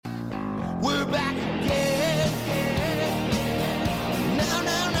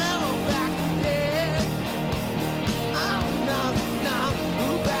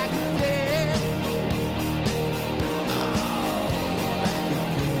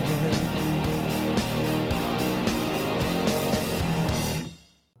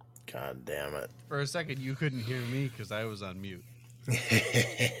For a second, you couldn't hear me because I was on mute.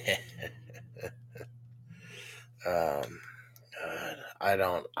 I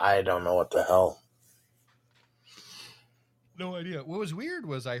don't know what the hell. No idea. What was weird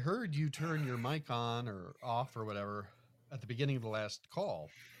was I heard you turn your mic on or off or whatever at the beginning of the last call.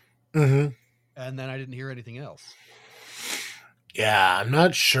 Mm-hmm. And then I didn't hear anything else. Yeah, I'm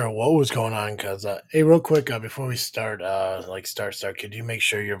not sure what was going on because, hey, real quick, before we start, could you make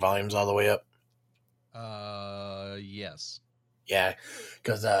sure your volume's all the way up? Yes. Yeah,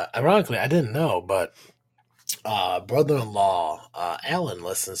 because ironically, I didn't know, but brother-in-law Alan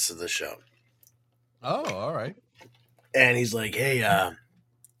listens to the show. Oh, all right. And he's like, hey,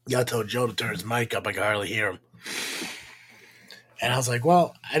 gotta tell Joe to turn his mic up. I can hardly hear him. And I was like,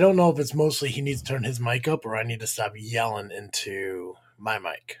 well, I don't know if it's mostly he needs to turn his mic up or I need to stop yelling into my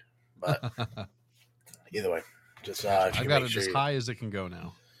mic. But either way, just I've got it as high as it can go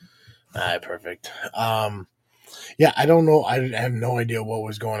now. All right, perfect. Yeah, I don't know. I have no idea what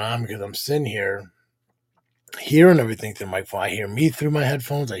was going on because I'm sitting here hearing everything through my phone. I hear me through my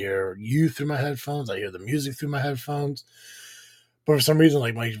headphones. I hear you through my headphones. I hear the music through my headphones. But for some reason,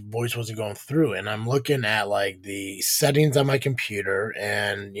 like, my voice wasn't going through. And I'm looking at, like, the settings on my computer.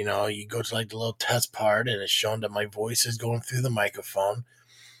 And, you know, you go to, like, the little test part. And it's showing that my voice is going through the microphone.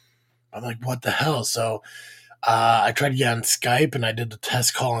 I'm like, what the hell? So I tried to get on Skype. And I did the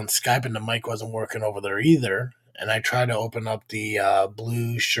test call on Skype. And the mic wasn't working over there either. And I tried to open up the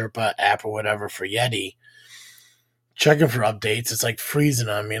Blue Sherpa app or whatever for Yeti. Checking for updates, it's like freezing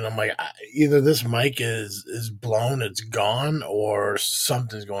on me, and I'm like, either this mic is blown, it's gone, or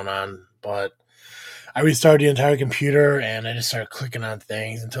something's going on. But I restarted the entire computer, and I just started clicking on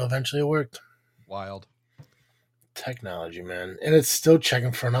things until eventually it worked. Wild Technology, man. And it's still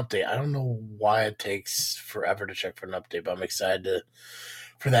checking for an update. I don't know why it takes forever to check for an update, but I'm excited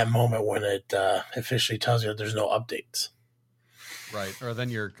for that moment when it officially tells you that there's no updates. Right, or then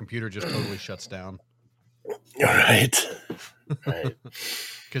your computer just totally shuts down. Right.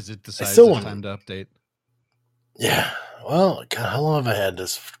 Because it decides it's time to update. Yeah. Well, God, how long have I had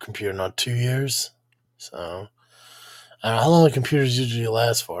this computer now? 2 years? So, I don't know how long the computers usually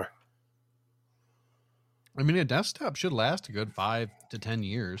last for. I mean, a desktop should last a good 5 to 10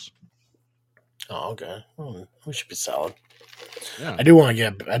 years. Oh, okay. Well, we should be solid. Yeah. I do want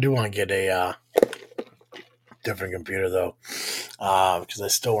to get a different computer though, because I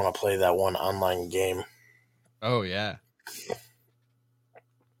still want to play that one online game. Oh yeah.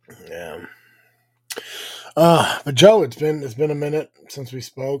 Yeah. But Joe, it's been a minute since we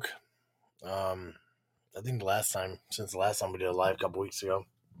spoke. I think since the last time we did a live a couple weeks ago.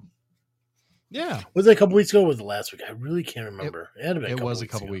 Yeah. Was it a couple weeks ago or was it last week? I really can't remember. It was a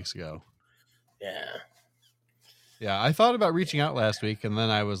couple weeks ago. Yeah. Yeah, I thought about reaching out last week, and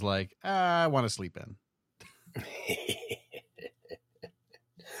then I was like, I want to sleep in.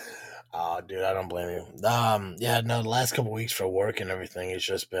 Oh, dude, I don't blame you. Yeah, no, the last couple weeks for work and everything has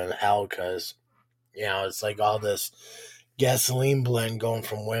just been hell because, you know, it's like all this gasoline blend going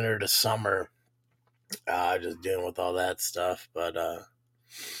from winter to summer. Just dealing with all that stuff. But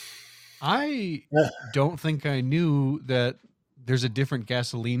I don't think I knew that there's a different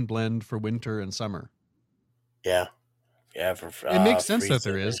gasoline blend for winter and summer. Yeah. Yeah. It makes sense that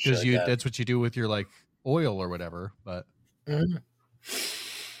there is because that's what you do with your like oil or whatever. But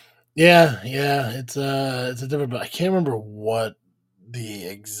yeah, it's a different. But I can't remember what the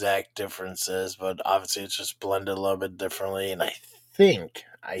exact difference is. But obviously, it's just blended a little bit differently. And I think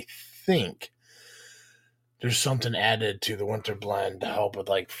there's something added to the winter blend to help with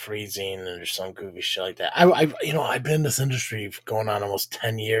like freezing and there's some goofy shit like that. I've been in this industry going on almost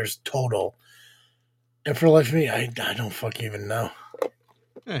 10 years total. And for life of me, I don't fucking even know.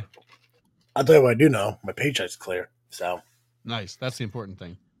 I'll tell you what I do know. My paycheck's clear. So nice. That's the important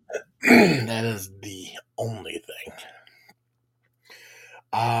thing. That is the only thing.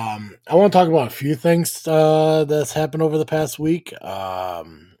 I want to talk about a few things that's happened over the past week. I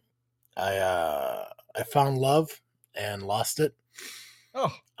found love and lost it.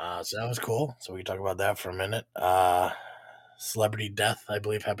 Oh. So that was cool. So we can talk about that for a minute. Celebrity death, I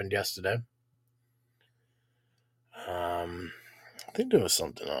believe, happened yesterday. I think there was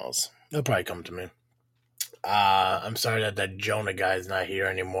something else. It'll probably come to me. I'm sorry that Jonah guy is not here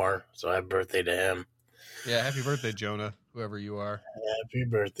anymore. So happy birthday to him. Yeah, happy birthday, Jonah, whoever you are. Happy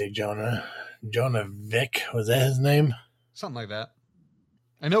birthday, Jonah. Jonah Vick, was that his name? Something like that.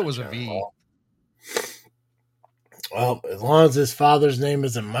 I know it was a V. Well, as long as his father's name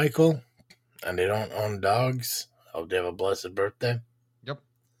isn't Michael and they don't own dogs, I hope they have a blessed birthday. Yep.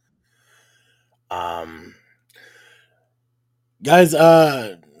 Guys,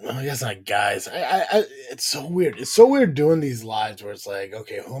 I guess not guys. It's so weird. It's so weird doing these lives where it's like,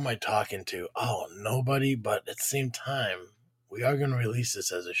 okay, who am I talking to? Oh, nobody. But at the same time, we are going to release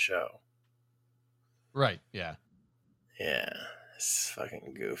this as a show. Right. Yeah. Yeah, it's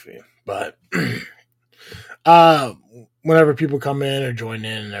fucking goofy. But uh, whenever people come in or join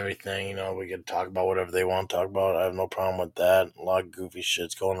in and everything, you know, we can talk about whatever they want to talk about. I have no problem with that. A lot of goofy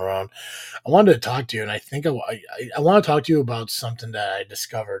shit's going around. I wanted to talk to you, and I think I want to talk to you about something that I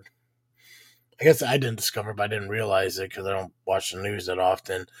discovered. I guess I didn't discover, but I didn't realize it because I don't watch the news that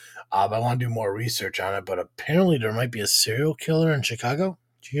often. But I want to do more research on it. But apparently, there might be a serial killer in Chicago.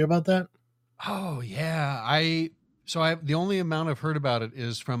 Did you hear about that? Oh yeah. I the only amount I've heard about it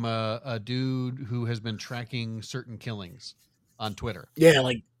is from a dude who has been tracking certain killings on Twitter. Yeah,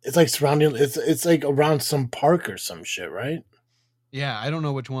 like it's like surrounding. It's like around some park or some shit, right? Yeah, I don't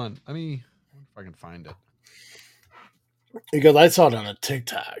know which one. I wonder if I can find it. Because I saw it on a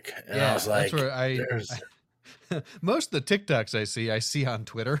TikTok, and I was Yeah, that's like, where "There's." most of the TikToks I see on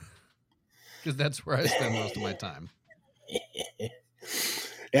Twitter because that's where I spend most of my time.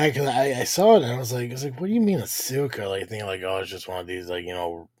 Yeah, because I saw it and I was like, what do you mean a serial killer? Like, thinking like, oh, it's just one of these like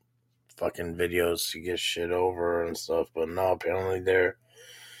fucking videos to get shit over and stuff. But no, apparently they're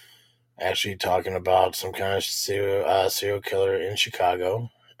actually talking about some kind of serial killer in Chicago,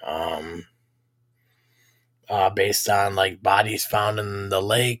 based on like bodies found in the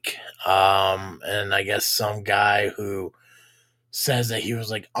lake, and I guess some guy who says that he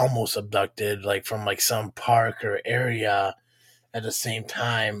was like almost abducted, like from like some park or area. At the same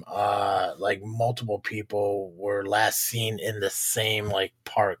time, like multiple people were last seen in the same like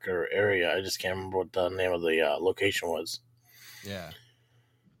park or area. I just can't remember what the name of the location was. Yeah,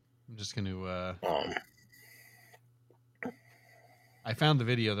 I'm just going to. Um, I found the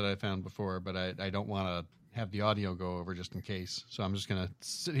video that I found before, but I don't want to have the audio go over just in case. So I'm just going to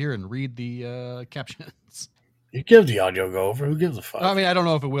sit here and read the captions. you give the audio go over. Who gives a fuck? I mean, I don't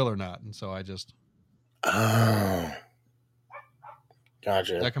know if it will or not, and so I just. Oh,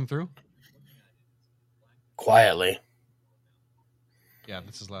 gotcha. Did that come through? Quietly. Yeah,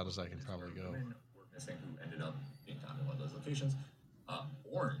 that's as loud as I can probably go. Missing who ended up being found in one of those locations.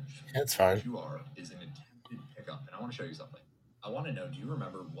 Orange. That's fine. You are is an attempted pickup, and I want to show you something. I want to know, do you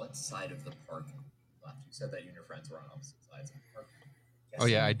remember what side of the park you left? You said that you and your friends were on opposite sides of the park. Oh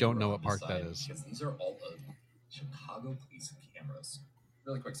yeah, I don't know what park that is. Because these are all of Chicago police cameras.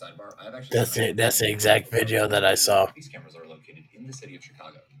 Really quick sidebar. I've actually That's the exact video that I saw. These cameras are located in the city of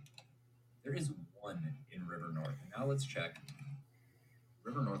Chicago. There is one in River North. Now let's check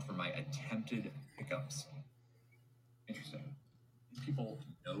River North for my attempted pickups. Interesting. These people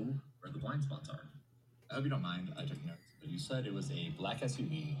know where the blind spots are. I hope you don't mind. I took notes. But you said it was a black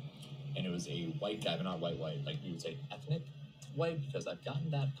SUV and it was a white guy, but not white, like you would say ethnic white, because I've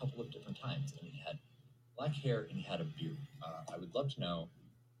gotten that a couple of different times. And he had black hair and he had a beard. I would love to know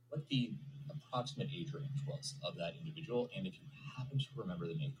what the approximate age range was of that individual, and if you happen to remember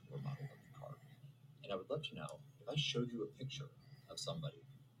the make or model of the car. And I would love to know, if I showed you a picture of somebody,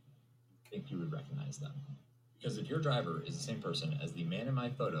 you think you would recognize them. Because if your driver is the same person as the man in my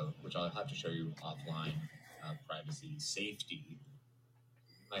photo, which I'll have to show you offline, privacy, safety, you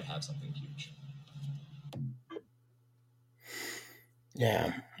might have something huge.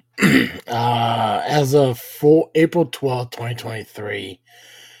 Yeah. As of April 12th, 2023,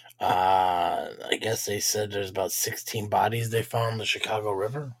 I guess they said there's about 16 bodies they found in the Chicago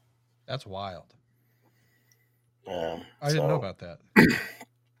River. That's wild. Yeah. I didn't know about that.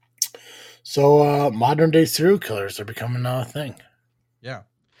 So modern day serial killers are becoming a thing. Yeah.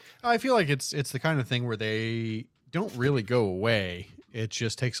 I feel like it's the kind of thing where they don't really go away. It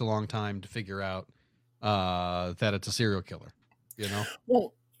just takes a long time to figure out that it's a serial killer, you know?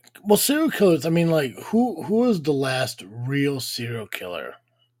 Well, serial killers, I mean, like, who was the last real serial killer?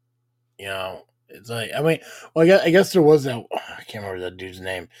 You know, it's like, I mean, well, I guess there was that, I can't remember that dude's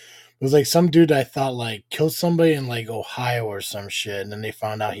name. It was like some dude I thought like killed somebody in like Ohio or some shit, and then they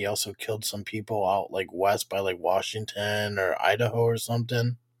found out he also killed some people out like west by like Washington or Idaho or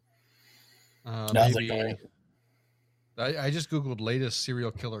something. Maybe. I just Googled latest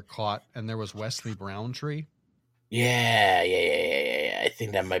serial killer caught, and there was Wesley Browntree. Yeah. I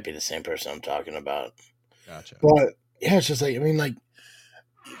think that might be the same person I'm talking about. Gotcha. But yeah, it's just like, I mean, like,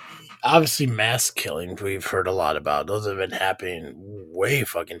 obviously mass killings we've heard a lot about. Those have been happening way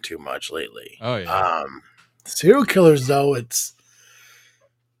fucking too much lately. Oh yeah. Serial killers though, it's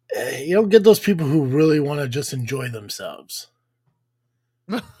you don't get those people who really want to just enjoy themselves.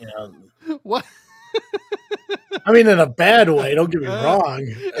 You know what? I mean, in a bad way. Don't get me wrong.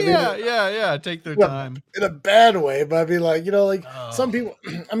 Yeah. Take their time in a bad way, but I'd be like, some people.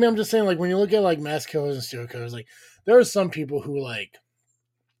 I mean, I'm just saying, like when you look at like mass killers and serial killers, like there are some people who like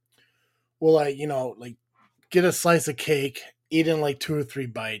will like get a slice of cake, eat in like 2 or 3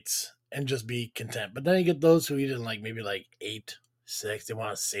 bites, and just be content. But then you get those who eat in like maybe like 8, 6. They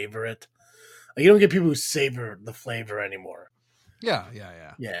want to savor it. Like you don't get people who savor the flavor anymore. Yeah.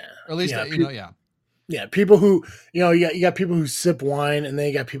 Or at least Yeah, people who you got people who sip wine, and then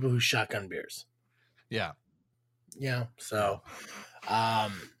you got people who shotgun beers. Yeah. So,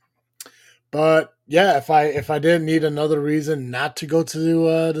 but yeah, if I didn't need another reason not to go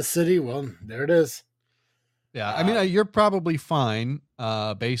to the city, well, there it is. Yeah, I mean, you're probably fine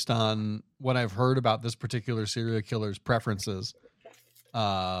based on what I've heard about this particular serial killer's preferences.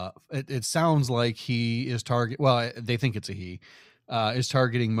 It sounds like he is well, they think it's a he, is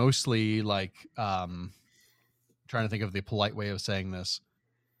targeting mostly like, trying to think of the polite way of saying this,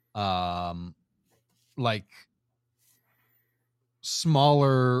 like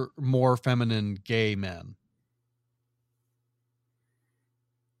smaller, more feminine gay men.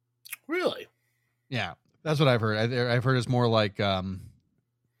 Really? Yeah, that's what I've heard. I've heard it's more like, I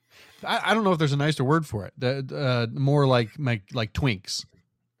don't know if there's a nicer word for it. More like twinks.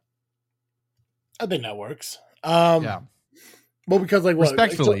 I think that works. Yeah. Well, because like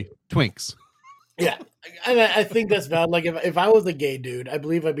respectfully, twinks. Yeah, I think that's valid. Like if I was a gay dude, I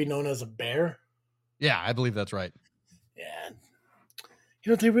believe I'd be known as a bear. Yeah, I believe that's right.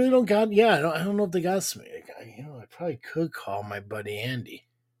 Yeah, they really don't got. Yeah, I don't know if they got some. I probably could call my buddy Andy.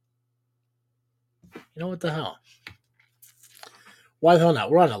 You know what the hell? Why the hell not?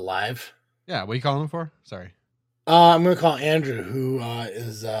 We're on a live. Yeah, what are you calling him for? Sorry. I'm gonna call Andrew,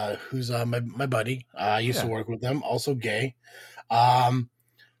 who's my buddy. I used to work with him. Also gay. Fun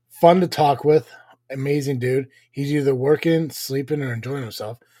to talk with. Amazing dude. He's either working, sleeping, or enjoying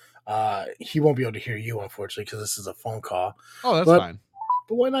himself. He won't be able to hear you, unfortunately, because this is a phone call. Oh, that's fine.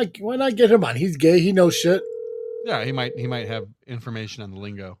 But why not get him on? He's gay. He knows shit. Yeah, he might have information on the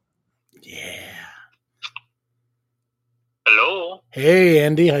lingo. Yeah. Hello. Hey,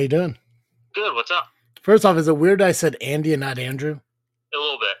 Andy. How you doing? Good. What's up? First off, is it weird I said Andy and not Andrew? A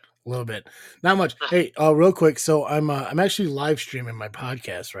little bit. A little bit. Not much. Hey, real quick. So I'm actually live streaming my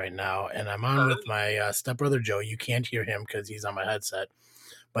podcast right now, and I'm on with my stepbrother Joe. You can't hear him because he's on my headset,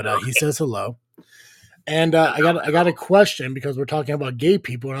 but he says hello. And I got a question because we're talking about gay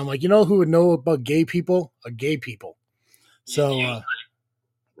people, and I'm like, who would know about gay people? Gay people. So,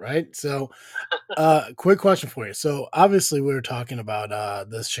 right. So, quick question for you. So, obviously, we were talking about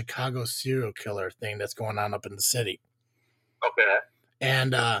this Chicago serial killer thing that's going on up in the city. Okay.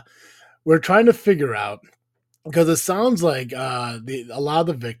 And we're trying to figure out, because it sounds like a lot of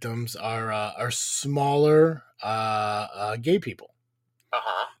the victims are smaller gay people.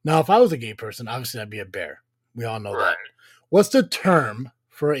 Uh-huh. Now, if I was a gay person, obviously I'd be a bear. We all know that. What's the term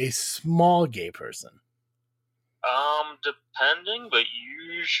for a small gay person? Depending, but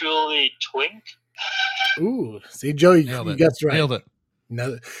usually twink. Ooh, see, Joe, you guessed right. Nailed it.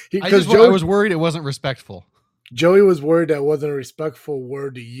 No, I was worried it wasn't respectful. Joey was worried that wasn't a respectful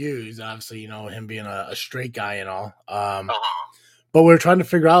word to use. Obviously, him being a straight guy and all. But we're trying to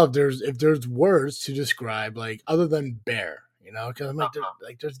figure out if there's words to describe, like, other than bear, because I'm like,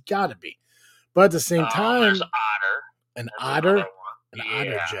 there's got to be. But at the same time, there's otter. An otter,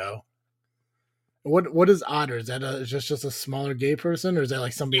 Joe. What is otter? Is that just a smaller gay person, or is that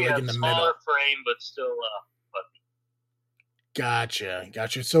like somebody like in the middle? Smaller frame, but still.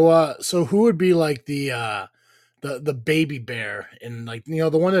 Gotcha. So who would be like the baby bear, and like the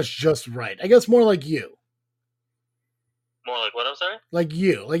one that's just right? I guess more like you. More like what? I'm sorry. Like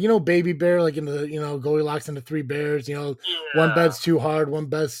you, baby bear, like in the Goldilocks and the Three Bears. One bed's too hard, one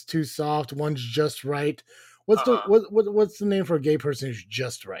bed's too soft, one's just right. What's what's the name for a gay person who's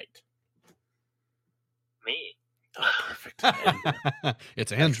just right? Me. Oh, perfect.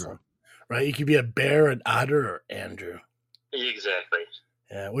 It's Andrew. Right? You could be a bear, an otter, or Andrew. Exactly.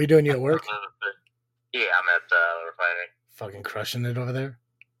 Yeah. What are you doing? You at work? Yeah, I'm at the refinery. Fucking crushing it over there.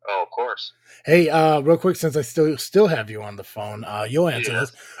 Oh, of course. Hey, real quick, since I still have you on the phone, you'll answer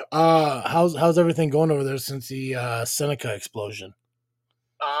this. How's everything going over there since the Seneca explosion?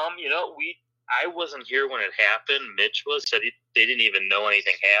 I wasn't here when it happened. Mitch said they didn't even know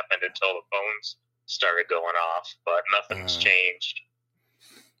anything happened until the phones started going off, but nothing's changed.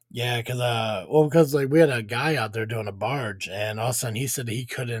 Yeah, because like we had a guy out there doing a barge, and all of a sudden he said he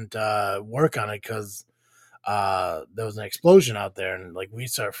couldn't work on it because there was an explosion out there, and like we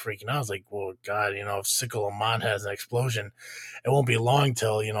started freaking out. I was like, well, God, if Sickle Lamont has an explosion, it won't be long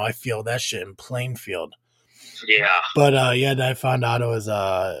till I feel that shit in Plainfield. Yeah. But I found out it was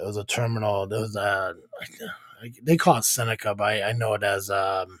a terminal. There was they call it Seneca, but I know it as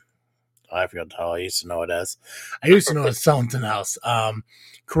I forgot how I used to know it as. I used to know it as something else.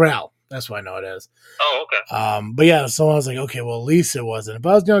 Corral. That's what I know it as. Oh, okay. But yeah, so I was like, okay, well, at least it wasn't.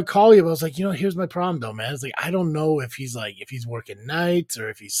 But I was gonna call you, but I was like, here's my problem though, man. It's like I don't know if he's working nights or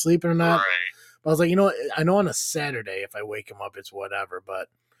if he's sleeping or not. Right. But I was like, I know on a Saturday if I wake him up, it's whatever. But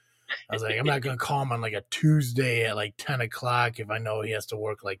I was like, I'm not gonna call him on like a Tuesday at like 10 o'clock if I know he has to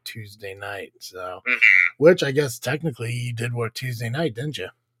work like Tuesday night. So, which I guess technically you did work Tuesday night, didn't you?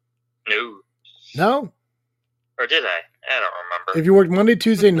 No. Or did I? I don't remember. If you worked Monday,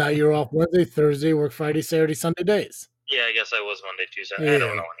 Tuesday night, you're off Wednesday, Thursday, work Friday, Saturday, Sunday days. Yeah, I guess I was Monday, Tuesday. Yeah. I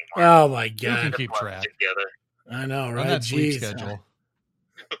don't know anymore. Oh my god. You can keep track. Together. I know, right? Run that sleep Jeez. schedule.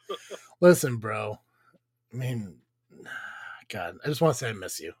 Listen, bro. I mean, God, I just want to say I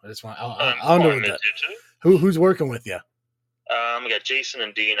miss you. I just want. I'll know that. Who's working with you? We got Jason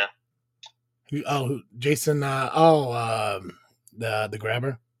and Dina. Jason. The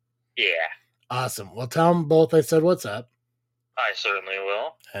grabber. Yeah. Awesome. Well, tell them both I said what's up. I certainly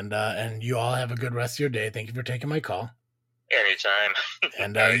will. And you all have a good rest of your day. Thank you for taking my call. Anytime.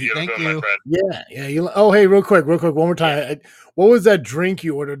 And thank you. Yeah. Hey, real quick, one more time. Yeah. What was that drink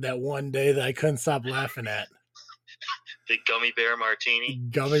you ordered that one day that I couldn't stop laughing at? The gummy bear martini.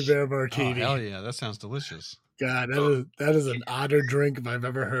 Gummy bear martini. Oh, hell yeah, that sounds delicious. God, that is an odder drink if I've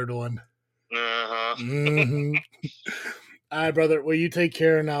ever heard one. Uh-huh. Mm-hmm. All right, brother. Well, you take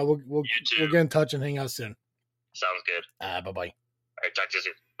care, and we'll get in touch and hang out soon. Sounds good. Bye-bye. All right, talk to you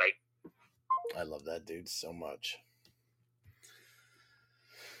soon. Bye. I love that dude so much.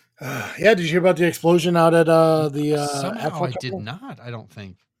 Yeah, did you hear about the explosion out at the? Somehow I did not. I don't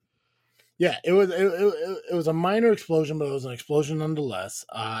think. Yeah, it was a minor explosion, but it was an explosion nonetheless.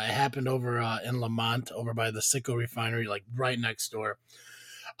 It happened over in Lamont, over by the Sicko refinery, like right next door.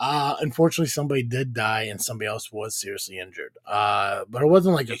 Unfortunately, somebody did die and somebody else was seriously injured. But it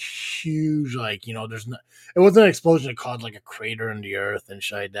wasn't like a huge, like, it wasn't an explosion that caused like a crater in the earth and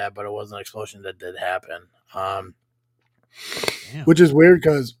shit like that, but it was an explosion that did happen. Which is weird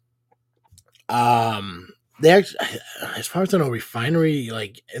because, they actually, as far as I know, refinery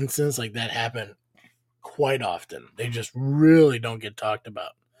like incidents like that happen quite often. They just really don't get talked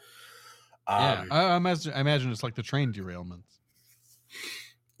about. Yeah, I imagine it's like the train derailments.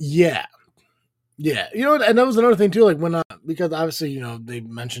 Yeah. And that was another thing too. Like when, because obviously they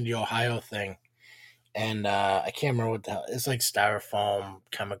mentioned the Ohio thing, and I can't remember what the hell. It's like styrofoam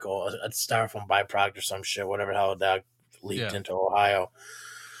chemical, a styrofoam byproduct or some shit, whatever the hell that leaked into Ohio.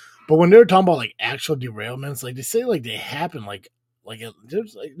 But when they were talking about like actual derailments, like they say like they happen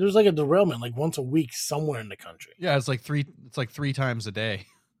there's like a derailment like once a week somewhere in the country. Yeah, it's like three times a day.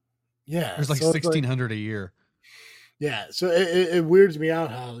 Yeah, there's like 1,600 a year. Yeah, so it weirds me out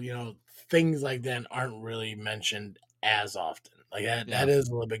how things like that aren't really mentioned as often. Like that is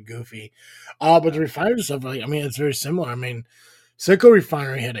a little bit goofy. But the refinery stuff, like, I mean, it's very similar. I mean, Sicko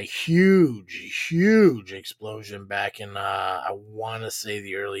Refinery had a huge explosion back in I want to say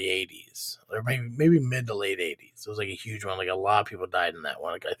the early 80s, or maybe mid to late 80s. It was like a huge one. Like a lot of people died in that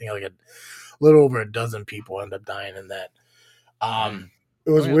one. Like I think like a little over a dozen people ended up dying in that.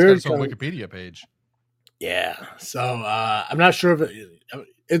 It was weird. It's on Wikipedia page. Yeah, so I'm not sure if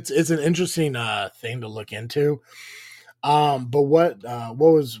it's an interesting thing to look into. But what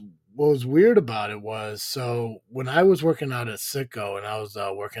was weird about it was, so when I was working out at Sicko and I was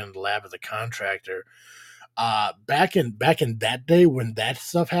working in the lab as a contractor, back in that day when that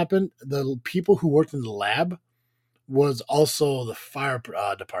stuff happened, the people who worked in the lab was also the fire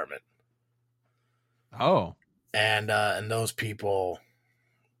department. Oh, and those people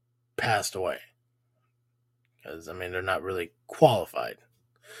passed away because I mean they're not really qualified.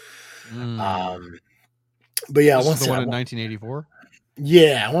 But yeah, this is the one in 1984.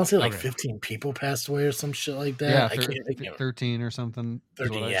 Yeah, I want to say like 15 people passed away or some shit like that. Yeah, I can't 13 or something.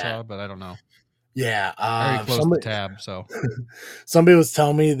 13, is what I saw, but I don't know. Yeah, very close to the tab. So somebody was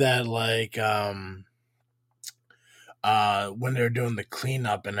telling me that like when they're doing the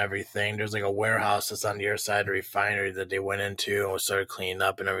cleanup and everything, there's like a warehouse that's on the other side of the refinery that they went into and started cleaning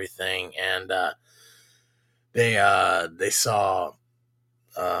up and everything, and they saw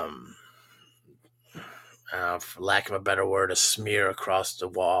for lack of a better word, a smear across the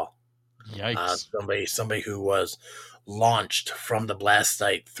wall. Yikes! Somebody who was launched from the blast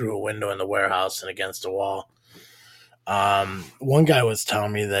site through a window in the warehouse and against the wall. One guy was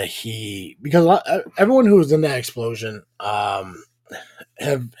telling me that because everyone who was in that explosion have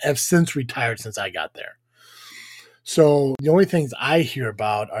since retired since I got there. So the only things I hear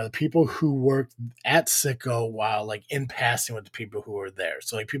about are the people who worked at Sicko while like in passing with the people who were there.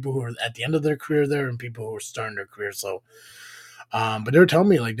 So like people who were at the end of their career there and people who were starting their career. So, but they were telling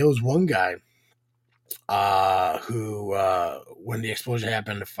me like there was one guy who when the explosion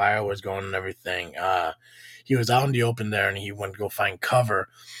happened, the fire was going and everything. He was out in the open there and he went to go find cover.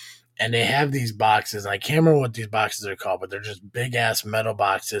 And they have these boxes. And I can't remember what these boxes are called, but they're just big ass metal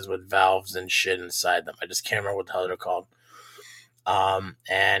boxes with valves and shit inside them. I just can't remember what the hell they're called.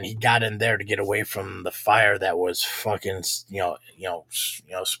 And he got in there to get away from the fire that was fucking,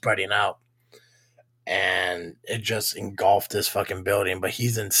 spreading out. And it just engulfed this fucking building, but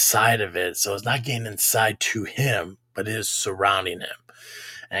he's inside of it. So it's not getting inside to him, but it is surrounding him.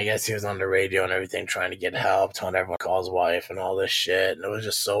 And I guess he was on the radio and everything trying to get help, telling everyone to call his wife and all this shit. And it was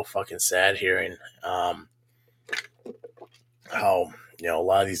just so fucking sad hearing how, a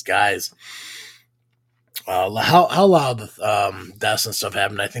lot of these guys, how loud the deaths and stuff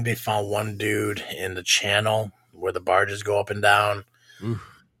happened. I think they found one dude in the channel where the barges go up and down.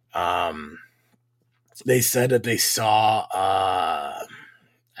 They said that they saw, I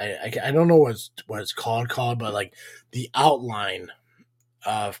don't know what it's called, but like the outline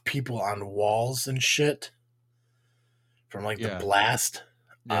of people on walls and shit from like the blast.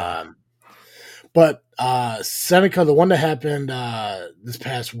 Yeah. But Seneca, the one that happened this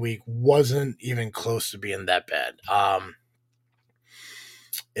past week, wasn't even close to being that bad.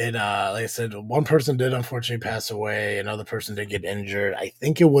 Like I said, one person did unfortunately pass away. Another person did get injured. I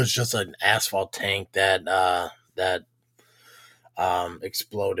think it was just an asphalt tank that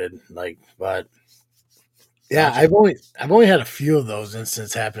exploded. But yeah, I've only had a few of those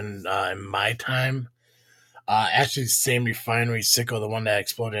incidents happen in my time. Actually, the same refinery, Sicko, the one that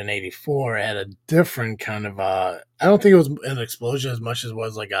exploded in '84, had a different kind of. I don't think it was an explosion as much as it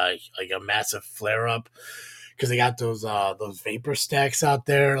was like a massive flare up, because they got those vapor stacks out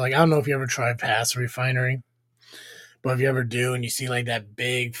there. Like I don't know if you ever tried past a refinery, but if you ever do, and you see like that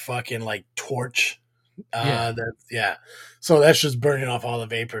big fucking like torch. So that's just burning off all the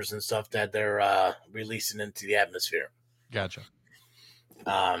vapors and stuff that they're releasing into the atmosphere. Gotcha.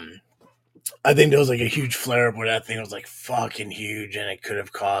 I think there was like a huge flare up where that thing was like fucking huge, and it could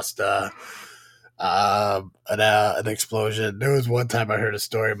have cost an explosion. There was one time I heard a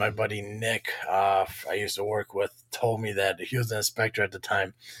story. My buddy Nick, I used to work with, told me that he was an inspector at the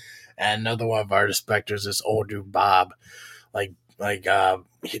time, and another one of our inspectors, this old dude Bob, it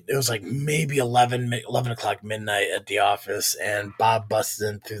was like maybe 11 o'clock midnight at the office, and Bob busted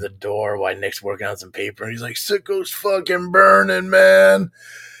in through the door while Nick's working on some paper, and he's like, "Sicko's fucking burning, man."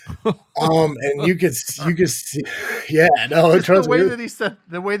 And you could see, yeah, no, the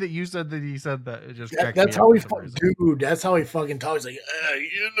way that you said that, it just that's how that's how he fucking talks. Like,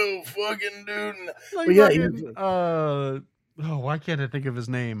 fucking dude. Like, but yeah, why can't I think of his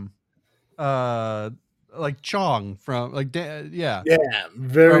name? Like Chong from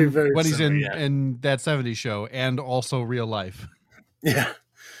very when he's in that '70s show, and also real life. Yeah,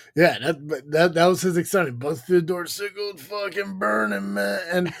 that was his excitement. Bust through the door, Sicko fucking burning,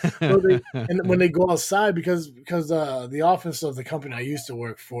 man. And when they go outside, because the office of the company I used to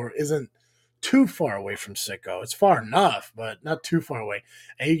work for isn't too far away from Sicko. It's far enough, but not too far away.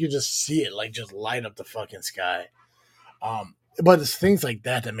 And you can just see it like just light up the fucking sky. But it's things like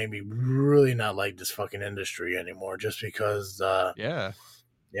that made me really not like this fucking industry anymore, just because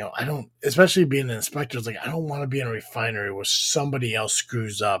I don't, especially being an inspector, it's like, I don't want to be in a refinery where somebody else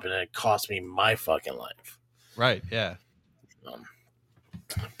screws up and it costs me my fucking life. Right. Yeah.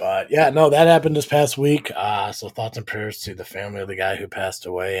 But yeah, no, that happened this past week. So thoughts and prayers to the family of the guy who passed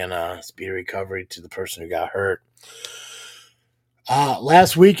away, and speedy recovery to the person who got hurt.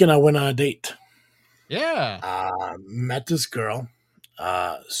 Last weekend I went on a date. Yeah. Met this girl,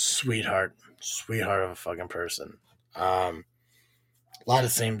 sweetheart of a fucking person. A lot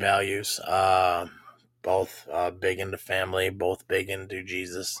of same values. Both big into family, both big into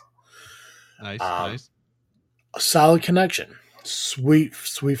Jesus. Nice. A solid connection. Sweet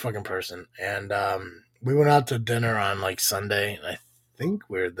fucking person. And we went out to dinner on like Sunday, and I think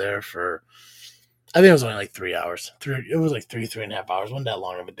we were there for, I think it was only like 3 hours. It was like 3.5 hours. Wasn't that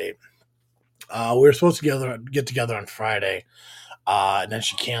long of a date. We were supposed to get together on Friday, and then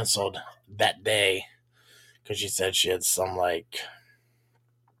she canceled that day because she said she had some like,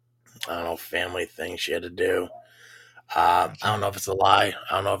 I don't know, family thing she had to do. I don't know if it's a lie.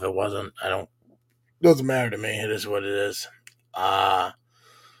 I don't know if it wasn't. Doesn't matter to me. It is what it is. But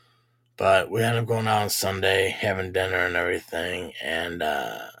we ended up going out on Sunday, having dinner and everything. And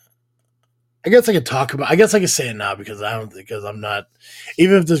I guess I could say it now because I'm not.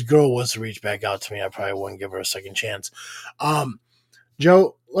 Even if this girl was to reach back out to me, I probably wouldn't give her a second chance.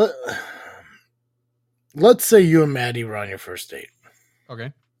 Joe, let's say you and Maddie were on your first date.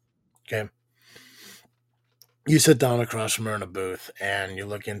 Okay. You sit down across from her in a booth and you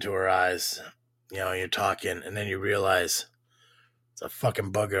look into her eyes. You're talking, and then you realize it's a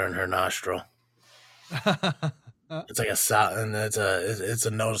fucking booger in her nostril. It's like and it's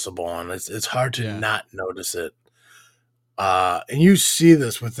a noticeable one. It's hard to not notice it. And you see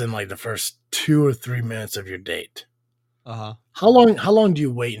this within like the first 2 or 3 minutes of your date. Uh-huh. How long do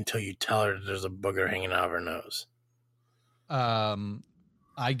you wait until you tell her that there's a booger hanging out of her nose?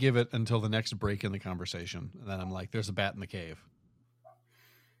 I give it until the next break in the conversation, and then I'm like, "There's a bat in the cave."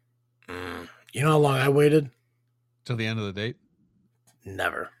 You know how long I waited? Till the end of the date?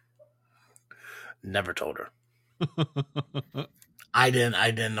 Never told her. I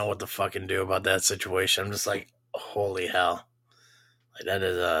didn't know what to fucking do about that situation. I'm just like, holy hell. Like that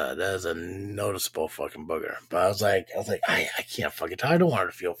is a noticeable fucking booger. But I was like, I can't fucking tell. I don't want her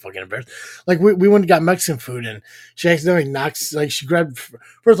to feel fucking embarrassed. Like we went and got Mexican food and she accidentally knocks, like she grabbed,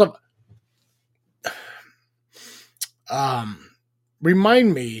 first off,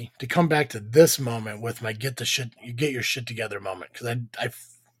 remind me to come back to this moment with my get your shit together moment. Cause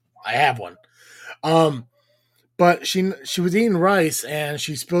I have one. But she was eating rice and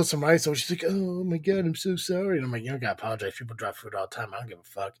she spilled some rice. So she's like, "Oh my God, I'm so sorry." And I'm like, "You don't gotta apologize. People drop food all the time. I don't give a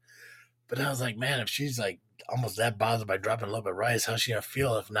fuck." But I was like, man, if she's like almost that bothered by dropping a little bit of rice, how's she gonna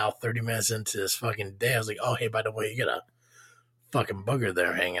feel if now 30 minutes into this fucking day, I was like, "Oh, hey, by the way, you got a fucking booger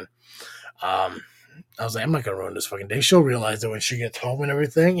there hanging." I was like, I'm not gonna ruin this fucking day. She'll realize it when she gets home and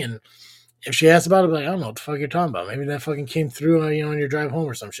everything. And if she asks about it, I'll be like, "I don't know what the fuck you're talking about. Maybe that fucking came through, on your drive home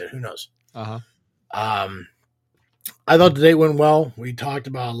or some shit. Who knows?" I thought the date went well. We talked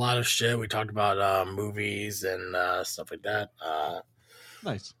about a lot of shit. We talked about movies and stuff like that.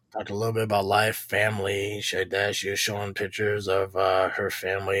 Nice. Talked a little bit about life, family, shit like that. She was showing pictures of her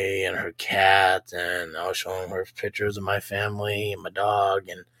family and her cat, and I was showing her pictures of my family and my dog,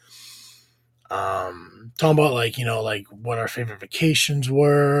 and talking about like what our favorite vacations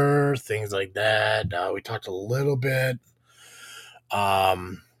were, things like that. We talked a little bit.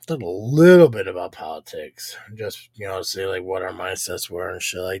 Talked a little bit about politics, just say like what our mindsets were and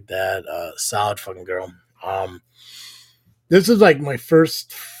shit like that. Solid fucking girl. This is like my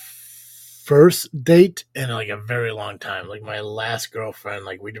first date in like a very long time. Like my last girlfriend,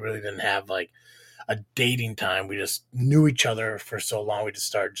 like we really didn't have like a dating time. We just knew each other for so long. We just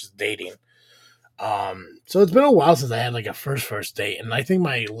started just dating. So it's been a while since I had like a first date, and I think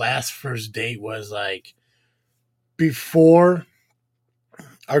my last first date was like before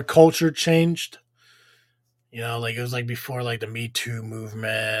our culture changed. Like it was like before like the Me Too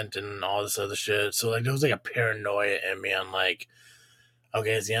movement and all this other shit. So like there was like a paranoia in me on like,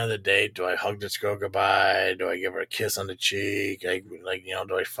 okay, at the end of the day, do I hug this girl goodbye? Do I give her a kiss on the cheek? Do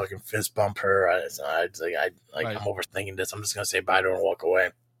I fucking fist bump her? I'm overthinking this. I'm just gonna say bye to her and walk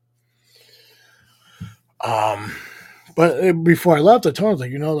away. But before I left, I told her,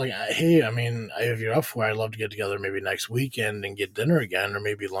 hey, I mean, if you're up for it, I'd love to get together maybe next weekend and get dinner again, or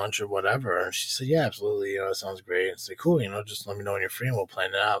maybe lunch or whatever. And she said, yeah, absolutely. That sounds great. And I said, cool. Just let me know when you're free and we'll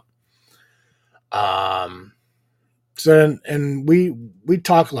plan it out. So, and we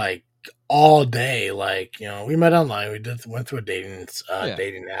talked like all day. Like, we met online. We went through a dating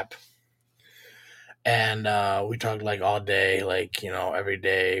app. And we talked like all day, like every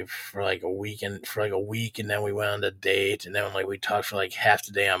day for like a week, and then we went on a date, and then like we talked for like half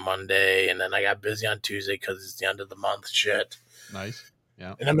the day on Monday, and then I got busy on Tuesday because it's the end of the month. Shit. Nice.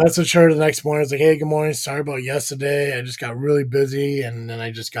 Yeah. And I messaged her the next morning. I was like, hey, good morning. Sorry about yesterday. I just got really busy, and then I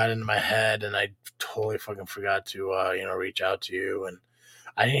just got into my head, and I totally fucking forgot to reach out to you. And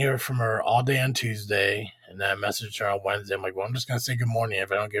I didn't hear from her all day on Tuesday, and then I messaged her on Wednesday. I'm like, well, I'm just gonna say good morning.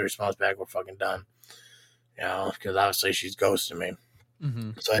 If I don't get a response back, we're fucking done. Because obviously she's ghosting me.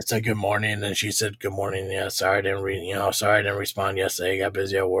 Mm-hmm. So I said good morning, and then she said good morning. Yeah, sorry I didn't respond yesterday. I got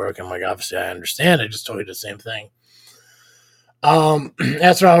busy at work. I'm like, obviously I understand. I just told you the same thing.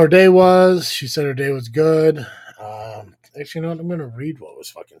 Asked her how her day was. She said her day was good. Actually, I'm gonna read what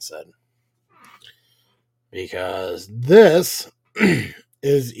was fucking said, because this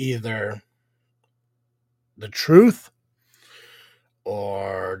is either the truth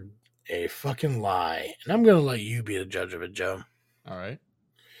or a fucking lie, and I'm gonna let you be the judge of it, Joe. All right.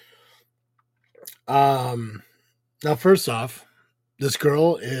 Now, first off, this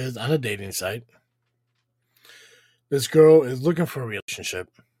girl is on a dating site. This girl is looking for a relationship,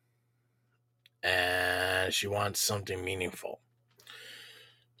 and she wants something meaningful.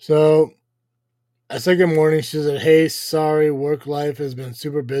 So I said good morning. She said, hey, sorry, work life has been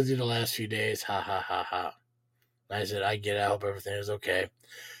super busy the last few days. Ha ha ha ha. I said, I get it. I hope everything is okay.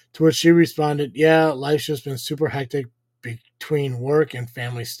 To which she responded, yeah, life's just been super hectic between work and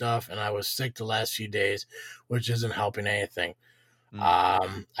family stuff, and I was sick the last few days, which isn't helping anything. I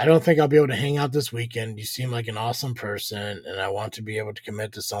don't think I'll be able to hang out this weekend. You seem like an awesome person, and I want to be able to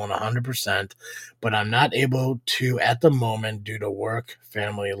commit to someone 100%, but I'm not able to at the moment due to work,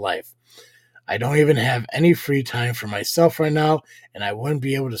 family, life. I don't even have any free time for myself right now, and I wouldn't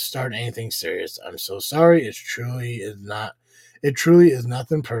be able to start anything serious. I'm so sorry. It truly is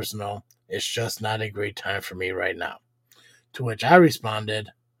nothing personal. It's just not a great time for me right now. To which I responded,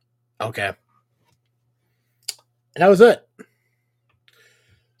 okay. And that was it.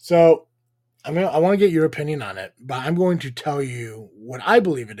 So I want to get your opinion on it, but I'm going to tell you what I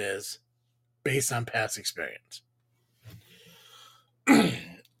believe it is based on past experience.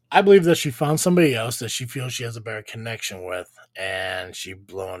 I believe that she found somebody else that she feels she has a better connection with, and she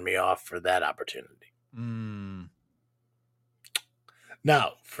blowing me off for that opportunity.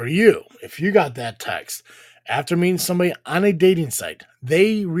 Now, for you, if you got that text after meeting somebody on a dating site,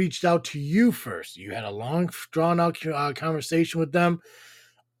 they reached out to you first. You had a long, drawn-out conversation with them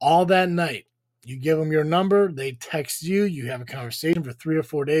all that night. You give them your number, they text you, you have a conversation for 3 or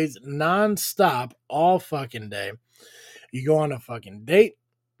 4 days, nonstop, all fucking day. You go on a fucking date.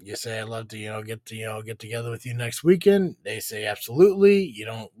 You say, I'd love to, get together with you next weekend. They say, absolutely. You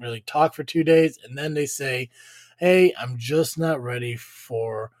don't really talk for 2 days. And then they say, hey, I'm just not ready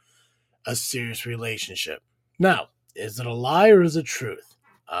for a serious relationship. Now, is it a lie or is it truth?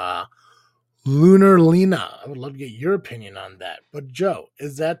 Lunar Lena, I would love to get your opinion on that. But Joe,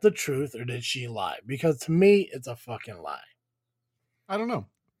 is that the truth or did she lie? Because to me, it's a fucking lie. I don't know.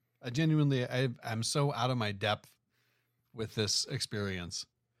 I'm so out of my depth with this experience.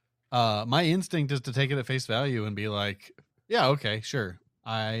 My instinct is to take it at face value and be like, yeah, okay, sure.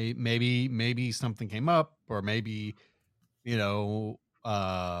 Maybe something came up, or maybe, I don't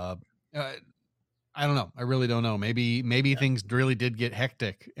know. I really don't know. Maybe things really did get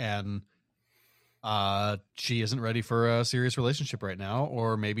hectic and she isn't ready for a serious relationship right now,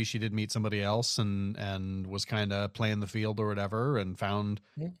 or maybe she did meet somebody else and was kind of playing the field or whatever and found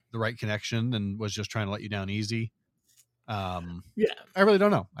the right connection and was just trying to let you down easy. I really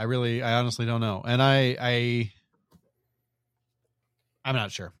don't know. I honestly don't know. And I'm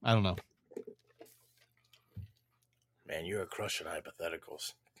not sure. I don't know. Man, you are crushing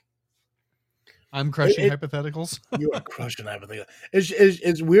hypotheticals. I'm crushing hypotheticals. You are crushing hypotheticals.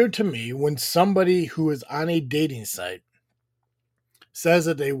 It's weird to me when somebody who is on a dating site says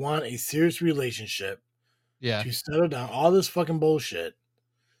that they want a serious relationship, to settle down, all this fucking bullshit,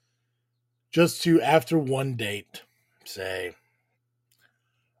 just to, after one date, say,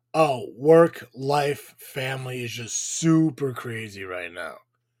 oh, work, life, family is just super crazy right now,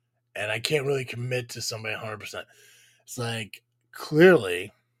 and I can't really commit to somebody 100%. It's like,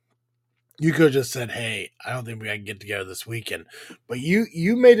 clearly, you could have just said, hey, I don't think we can get together this weekend. But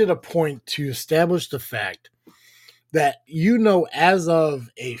you made it a point to establish the fact that, as of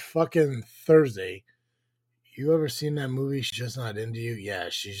a fucking Thursday, you ever seen that movie, She's Just Not Into You? Yeah,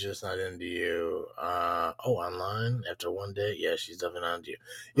 she's just not into you. Online after one day? Yeah, she's definitely not into you.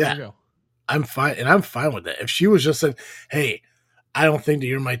 Yeah, I'm fine. And I'm fine with that. If she was just said, hey, I don't think that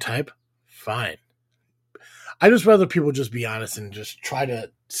you're my type, fine. I just rather people just be honest and just try to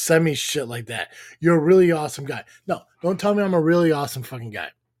send me shit like that. You're a really awesome guy. No, don't tell me I'm a really awesome fucking guy.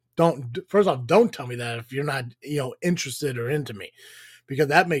 First off, don't tell me that if you're not, interested or into me, because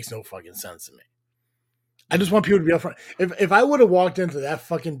that makes no fucking sense to me. I just want people to be upfront. If I would have walked into that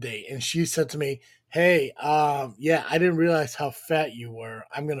fucking date and she said to me, hey, yeah, I didn't realize how fat you were,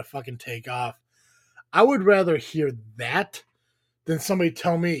 I'm going to fucking take off, I would rather hear that than somebody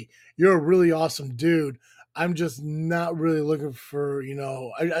tell me, you're a really awesome dude, I'm just not really looking for,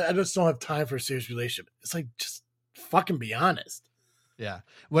 I just don't have time for a serious relationship. It's like, just fucking be honest. Yeah.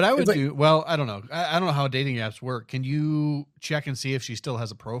 What I would do, well, I don't know. I don't know how dating apps work. Can you check and see if she still has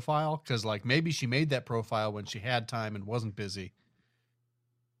a profile? Because maybe she made that profile when she had time and wasn't busy,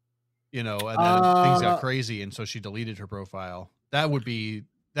 and then things got crazy, and so she deleted her profile. That would be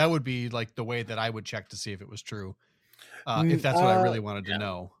like the way that I would check to see if it was true. If that's what I really wanted to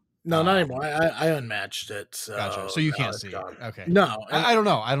know. No, not anymore. I unmatched it. So gotcha. So you can't see it. Okay. No, I don't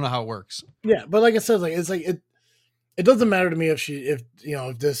know. I don't know how it works. Yeah, but like I said, it doesn't matter to me if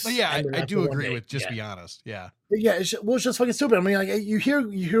this. But yeah, I do agree with just be honest. Yeah. Yeah, it's just fucking stupid. I mean, like you hear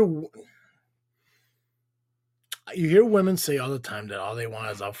women say all the time that all they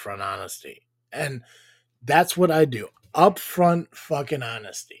want is upfront honesty, and that's what I do. Upfront fucking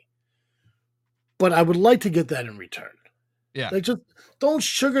honesty. but I would like to get that in return. Yeah. Like, just don't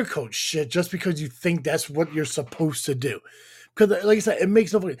sugarcoat shit just because you think that's what you're supposed to do. Because, like I said, it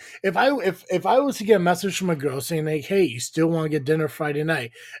makes no. If I was to get a message from a girl saying like, "Hey, you still want to get dinner Friday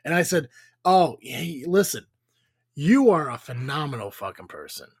night?" and I said, "Oh, hey, listen, you are a phenomenal fucking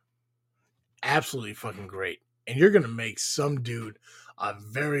person, absolutely fucking great, and you're gonna make some dude a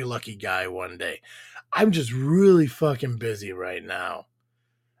very lucky guy one day. I'm just really fucking busy right now,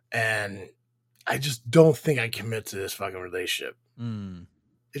 and I just don't think I commit to this fucking relationship."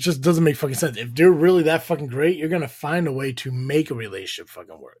 It just doesn't make fucking sense. If they're really that fucking great, you're gonna find a way to make a relationship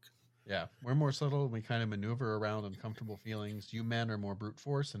fucking work. Yeah, we're more subtle. We kind of maneuver around uncomfortable feelings. You men are more brute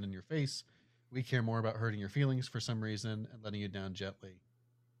force and in your face. We care more about hurting your feelings for some reason and letting you down gently.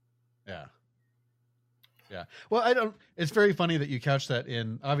 Yeah. Yeah. Well, I don't. It's very funny that you couch that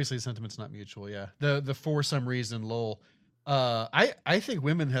in. Obviously, sentiment's not mutual. Yeah. The for some reason, lol. I think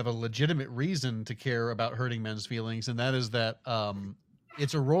women have a legitimate reason to care about hurting men's feelings, and that is that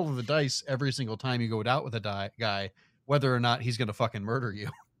it's a roll of the dice every single time you go out with a guy, whether or not he's going to fucking murder you.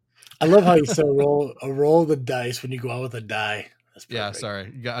 I love how you said a roll of the dice when you go out with a die. That's perfect. Yeah,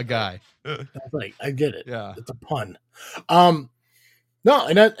 sorry, a guy. That's like, I get it. Yeah, it's a pun. No,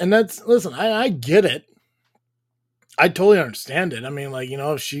 and that's listen. I get it. I totally understand it. I mean, like,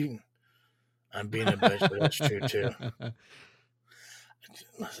 I'm being a bitch, but that's true too.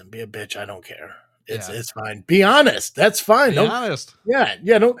 Listen, be a bitch. I don't care. It's fine. Be honest. That's fine. Be honest. Yeah.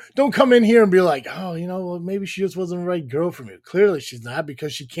 Don't come in here and be like, oh, well, maybe she just wasn't the right girl for me. Clearly, she's not,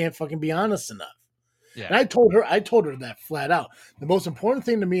 because she can't fucking be honest enough. Yeah. And I told her that flat out. The most important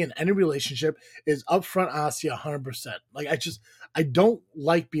thing to me in any relationship is upfront honesty, 100%. Like, I don't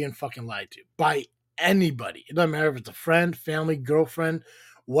like being fucking lied to by anybody. It doesn't matter if it's a friend, family, girlfriend,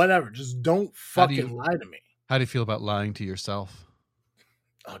 whatever. Just don't fucking lie to me. How do you feel about lying to yourself?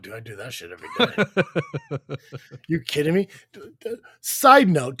 Oh, dude, I do that shit every day. You kidding me? Side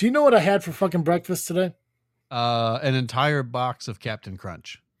note, do you know what I had for fucking breakfast today? An entire box of Captain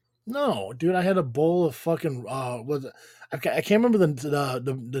Crunch. No, dude, I had a bowl of fucking I can't remember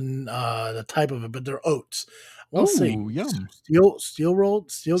the type of it, but they're oats. Oh, yum!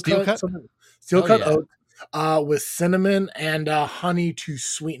 Steel cut oats with cinnamon and honey to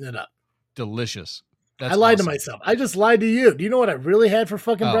sweeten it up. Delicious. I lied to myself. I just lied to you. Do you know what I really had for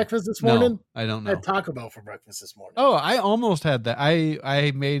fucking breakfast this morning? No, I don't know. I had Taco Bell for breakfast this morning. Oh, I almost had that.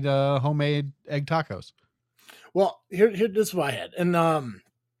 I made homemade egg tacos. Well, here this is what I had. And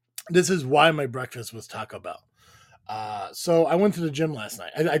this is why my breakfast was Taco Bell. So I went to the gym last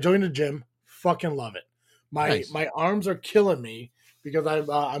night. I joined the gym. Fucking love it. My arms are killing me because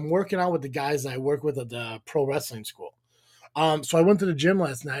I'm working out with the guys that I work with at the pro wrestling school. So I went to the gym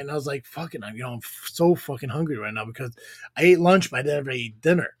last night and I was like, fucking, I'm so fucking hungry right now because I ate lunch, but I didn't ever eat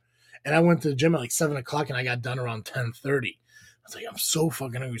dinner. And I went to the gym at like 7:00 and I got done around 10:30. I was like, I'm so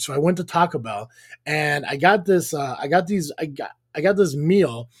fucking hungry. So I went to Taco Bell and I got this, I got this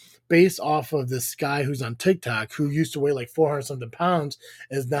meal based off of this guy who's on TikTok who used to weigh like 400 something pounds,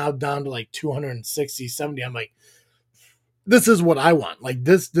 is now down to like 260, 70. I'm like, this is what I want. Like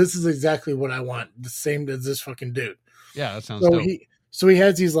this is exactly what I want. The same as this fucking dude. Yeah, that sounds dope. So he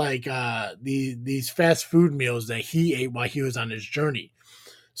has these like these fast food meals that he ate while he was on his journey.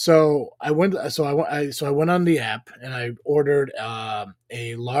 So I went on the app and I ordered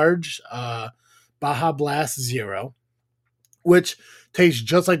a large Baja Blast Zero, which tastes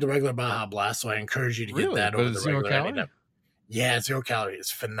just like the regular Baja Blast. So I encourage you to get that over the regular. 0 calorie? Yeah, 0 calorie.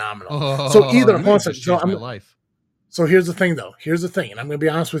 It's phenomenal. So either So here's the thing, though. Here's the thing, and I'm going to be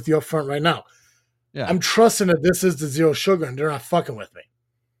honest with you up front right now. Yeah. I'm trusting that this is the 0 sugar and they're not fucking with me.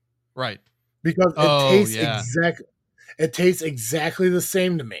 Right. Because it tastes exactly the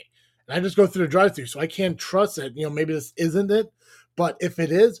same to me. And I just go through the drive-thru, so I can't trust it. Maybe this isn't it, but if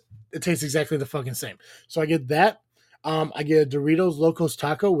it is, it tastes exactly the fucking same. So I get that. I get a Doritos Locos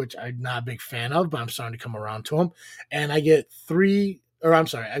Taco, which I'm not a big fan of, but I'm starting to come around to them. And I get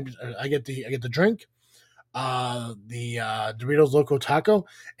I get the drink, the Doritos Loco Taco,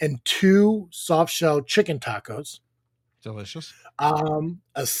 and 2 soft shell chicken tacos. Delicious.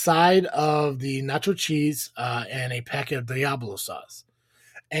 A side of the nacho cheese, and a packet of Diablo sauce.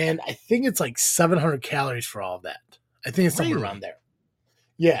 And I think it's like 700 calories for all of that. I think it's somewhere around there.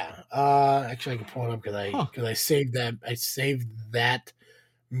 Yeah. Actually I can pull it up because I saved that. I saved that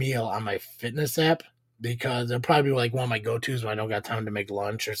meal on my fitness app. Because it'll probably be like one of my go-tos when I don't got time to make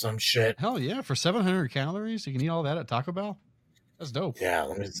lunch or some shit. Hell yeah. For 700 calories, you can eat all that at Taco Bell? That's dope. Yeah,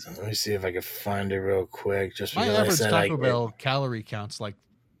 let me see if I can find it real quick. Just my average Taco Bell calorie count's like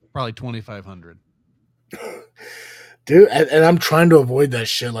probably 2,500. Dude, and I'm trying to avoid that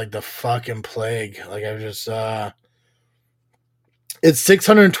shit like the fucking plague. Like I just it's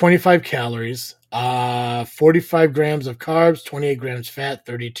 625 calories, 45 grams of carbs, 28 grams fat,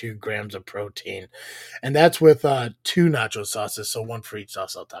 32 grams of protein. And that's with 2 nacho sauces, so 1 for each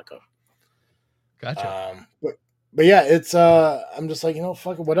salsa taco. Gotcha. But yeah, it's I'm just like,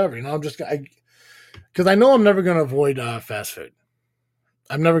 fuck it, whatever. I'm just because I know I'm never gonna avoid fast food.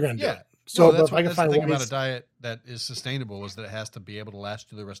 I'm never gonna do it. So that's if I can find the thing ways, about a diet that is sustainable is that it has to be able to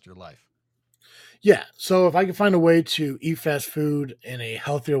last you the rest of your life. Yeah. So if I can find a way to eat fast food in a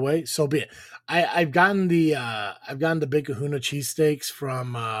healthier way, so be it. I've gotten the Big Kahuna cheesesteaks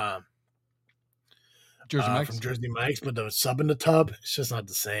from Jersey Mike's, but the sub in the tub, it's just not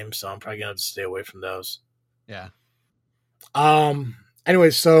the same. So I'm probably gonna have to stay away from those. Yeah. Anyway,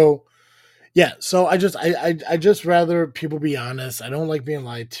 so yeah, so I just rather people be honest. I don't like being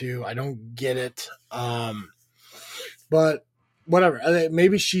lied to. I don't get it. But whatever.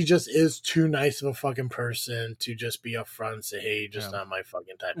 Maybe she just is too nice of a fucking person to just be upfront and say, "Hey, just not my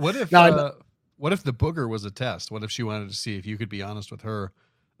fucking type." What if what if the booger was a test? What if she wanted to see if you could be honest with her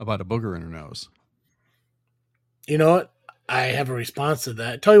about a booger in her nose? You know what? I have a response to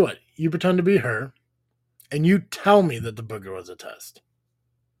that. Tell you what, you pretend to be her, and you tell me that the booger was a test.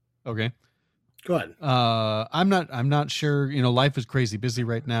 Okay. Go ahead. I'm not sure. Life is crazy busy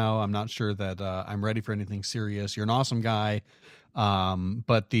right now. I'm not sure that I'm ready for anything serious. You're an awesome guy,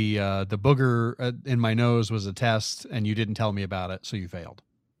 but the booger in my nose was a test, and you didn't tell me about it, so you failed.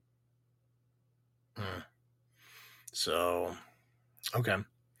 So, okay,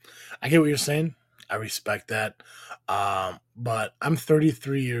 I get what you're saying. I respect that, but I'm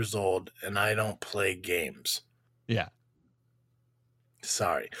 33 years old, and I don't play games. Yeah.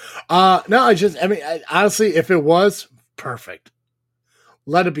 Sorry. No, honestly, if it was perfect,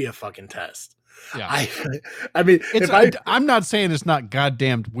 let it be a fucking test. Yeah. I mean, I'm not saying it's not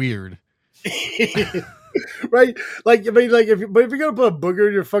goddamn weird. Right? Like, if you're going to put a booger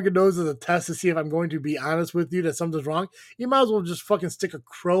in your fucking nose as a test to see if I'm going to be honest with you that something's wrong, you might as well just fucking stick a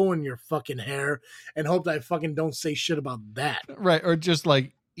crow in your fucking hair and hope that I fucking don't say shit about that. Right. Or just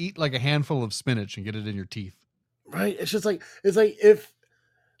like eat like a handful of spinach and get it in your teeth. Right. It's just like, if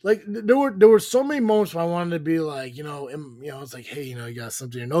like there were so many moments where I wanted to be like, it's like, hey, you got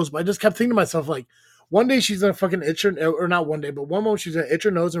something in your nose. But I just kept thinking to myself, like, one day she's gonna fucking itch her, or not one day, but one moment she's gonna itch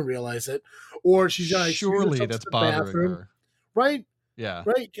her nose and realize it, or she's gonna surely that's bothering her, right? Yeah,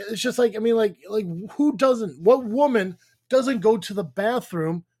 right. It's just like, I mean, like who doesn't? What woman doesn't go to the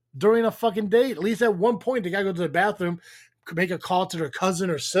bathroom during a fucking date? At least at one point, they gotta go to the bathroom, make a call to their cousin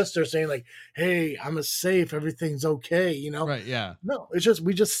or sister saying like, hey, I'm safe, everything's okay, right? Yeah. No, it's just,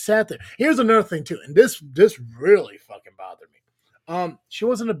 we just sat there. Here's another thing too, and this really fucking bothered me. She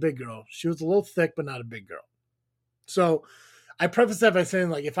wasn't a big girl. She was a little thick, but not a big girl. So I prefaced that by saying,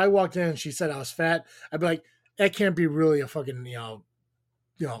 like, if I walked in and she said I was fat, I'd be like, that can't be really a fucking deal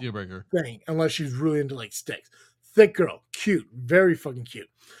breaker thing, unless she's really into like sticks. Thick girl, cute, very fucking cute.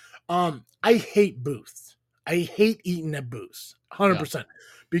 I hate booths. I hate eating at booths, 100%,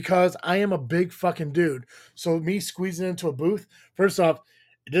 because I am a big fucking dude. So me squeezing into a booth, first off,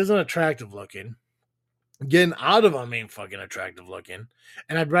 it isn't attractive looking. Getting out of them ain't fucking attractive looking,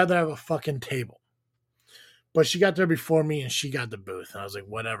 and I'd rather have a fucking table. But she got there before me, and she got the booth, and I was like,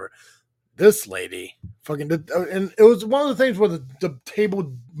 whatever. This lady fucking and it was one of the things where the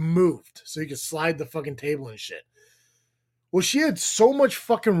table moved, so you could slide the fucking table and shit. Well, she had so much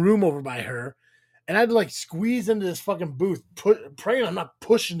fucking room over by her, and I had to like squeeze into this fucking booth, praying I'm not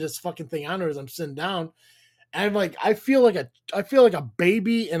pushing this fucking thing on her as I'm sitting down. And I'm like, I feel like a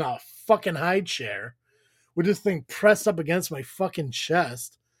baby in a fucking high chair with this thing pressed up against my fucking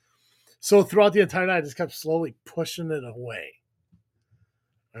chest. So throughout the entire night, I just kept slowly pushing it away.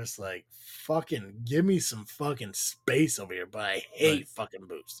 I was like, fucking give me some fucking space over here, but I hate fucking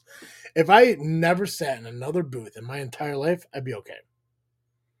booths. If I never sat in another booth in my entire life, I'd be okay.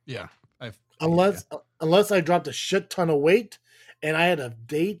 Yeah. Unless I dropped a shit ton of weight and I had a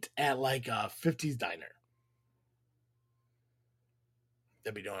date at like a 50s diner.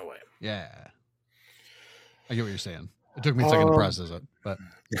 That'd be the only way. Yeah. I get what you're saying. It took me a second to process it, but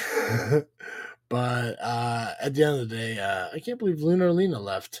but at the end of the day, I can't believe Lena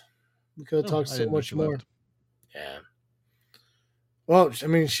left. We could have talked so much more. Left. Yeah. Well, I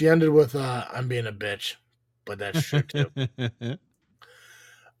mean, she ended with I'm being a bitch, but that's true too.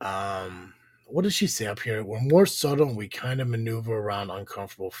 What does she say up here? We're more subtle and we kind of maneuver around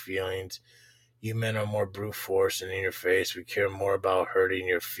uncomfortable feelings. You men are more brute force and in your face. We care more about hurting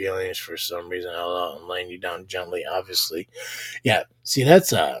your feelings for some reason and laying you down gently, obviously. Yeah, see,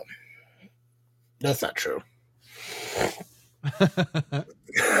 that's not true.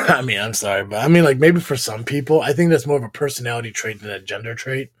 I mean, I'm sorry, but I mean, like, maybe for some people, I think that's more of a personality trait than a gender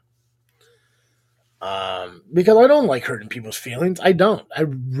trait. Because I don't like hurting people's feelings. I don't. I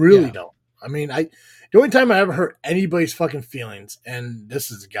really don't. I mean, the only time I ever hurt anybody's fucking feelings, and this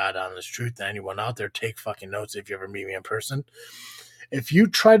is God honest truth to anyone out there, take fucking notes if you ever meet me in person. If you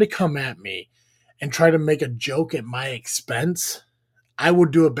try to come at me and try to make a joke at my expense, I will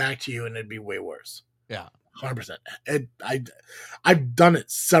do it back to you, and it'd be way worse. Yeah. 100%. I've done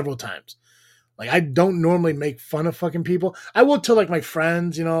it several times. Like, I don't normally make fun of fucking people. I will to like my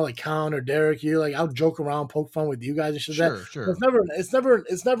friends, you know, like Colin or Derek. You like, I'll joke around, poke fun with you guys and shit. Sure. It's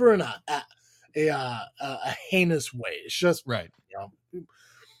never in a heinous way. It's just right. You know.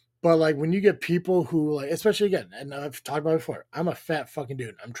 But like when you get people who like, especially again, and I've talked about it before, I'm a fat fucking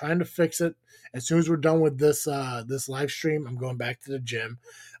dude. I'm trying to fix it. As soon as we're done with this this live stream, I'm going back to the gym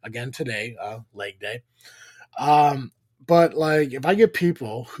again today, leg day. But like if I get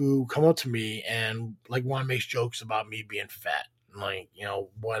people who come up to me and like want to make jokes about me being fat, like, you know,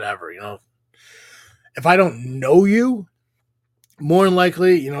 whatever, you know, if I don't know you, more than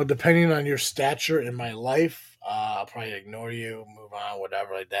likely, you know, depending on your stature in my life, I'll probably ignore you, move on,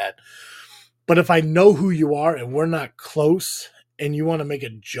 whatever like that. But if I know who you are and we're not close and you want to make a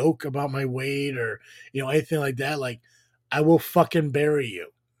joke about my weight or, you know, anything like that, like I will fucking bury you.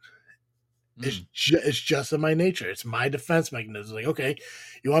 It's just in my nature. It's my defense mechanism. Like, okay,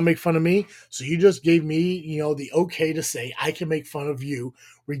 you want to make fun of me? So you just gave me, you know, the okay to say I can make fun of you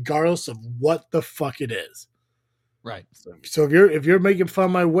regardless of what the fuck it is. Right. So if you're making fun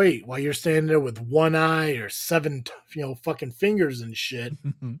of my weight while you're standing there with one eye or 7, you know, fucking fingers and shit,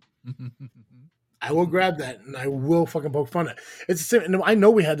 I will grab that and I will fucking poke fun at it. It's the same. And I know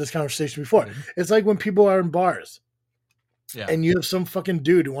we had this conversation before. It's like when people are in bars. Yeah. And you have some fucking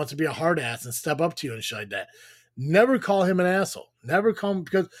dude who wants to be a hard ass and step up to you and shit like that. Never call him an asshole. Never call him,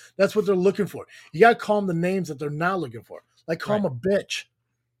 because that's what they're looking for. You got to call them the names that they're not looking for. Like call him a bitch.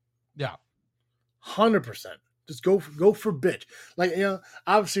 Yeah. 100%. Just go for bitch. Like, you know,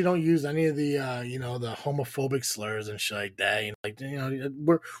 obviously don't use any of the, you know, the homophobic slurs and shit like that. You know, like, you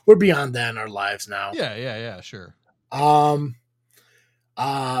know, we're beyond that in our lives now. Yeah, sure. But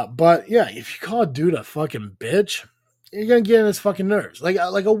yeah, if you call a dude a fucking bitch, you're gonna get on his fucking nerves. Like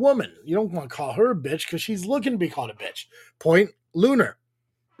a woman, you don't want to call her a bitch because she's looking to be called a bitch. Point lunar.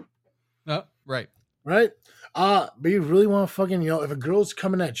 Right. But you really want to fucking, you know, if a girl's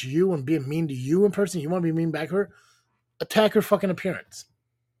coming at you and being mean to you in person, you want to be mean back to her, attack her fucking appearance.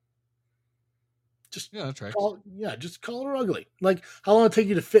 Just that's right. Just call her ugly. Like, how long it take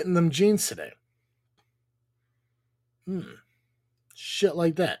you to fit in them jeans today? Shit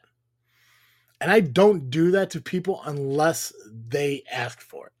like that. And I don't do that to people unless they ask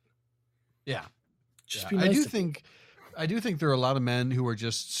for it. Yeah. Nice. I do think there are a lot of men who are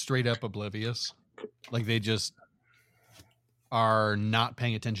just straight up oblivious. Like they just are not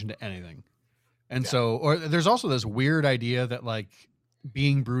paying attention to anything. And so, or there's also this weird idea that like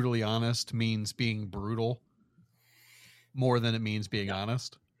being brutally honest means being brutal more than it means being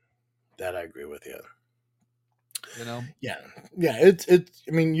honest. That I agree with you. You know? Yeah. It's.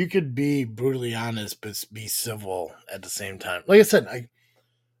 I mean, you could be brutally honest, but be civil at the same time. Like I said,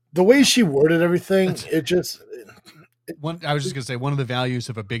 the way she worded everything, I was just gonna say one of the values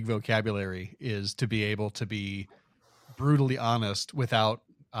of a big vocabulary is to be able to be brutally honest without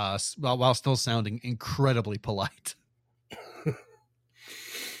while still sounding incredibly polite.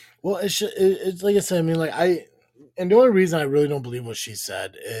 Well, it's like I said. I mean, like and the only reason I really don't believe what she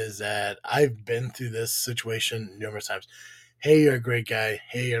said is that I've been through this situation numerous times. Hey, you're a great guy.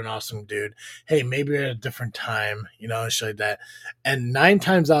 Hey, you're an awesome dude. Hey, maybe you're at a different time, you know, and shit like that. And 9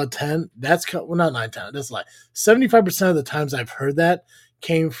 times out of 10, not 9 times, that's a lie. 75% of the times I've heard that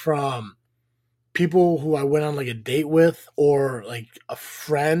came from people who I went on like a date with or like a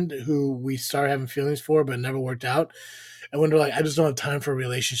friend who we started having feelings for but never worked out. And when they're like, I just don't have time for a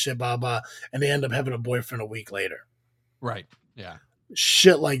relationship, blah, blah, and they end up having a boyfriend a week later. Right. Yeah.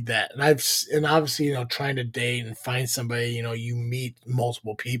 Shit like that. And obviously, you know, trying to date and find somebody, you know, you meet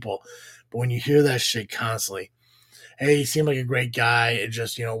multiple people. But when you hear that shit constantly, hey, you seem like a great guy. It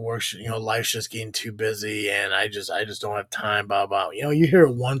just, you know, works, you know, life's just getting too busy and I just don't have time, blah, blah. You know, you hear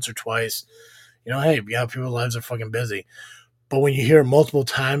it once or twice, you know, hey, yeah, people's lives are fucking busy. But when you hear it multiple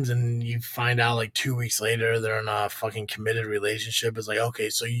times and you find out like 2 weeks later they're in a fucking committed relationship, it's like, okay,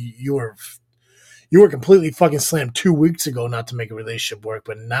 so you were completely fucking slammed 2 weeks ago not to make a relationship work,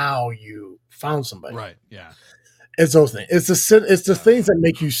 but now you found somebody. Right. Yeah. It's those things. It's the things that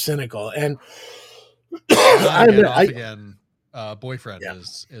make you cynical. And boyfriend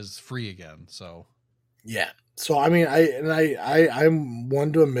is free again. So yeah. So I mean, I'm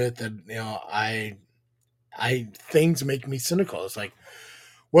one to admit that I things make me cynical. It's like,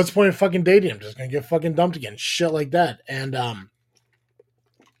 what's the point of fucking dating? I'm just gonna get fucking dumped again, shit like that. And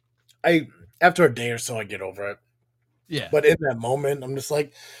I after a day or so, I get over it. Yeah. But in that moment, I'm just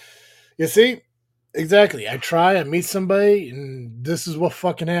like, you see, exactly. I try, I meet somebody, and this is what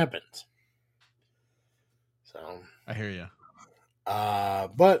fucking happens. So I hear you.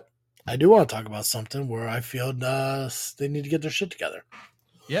 But I do want to talk about something where I feel they need to get their shit together.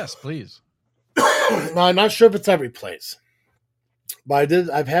 Yes, please. Now, I'm not sure if it's every place, but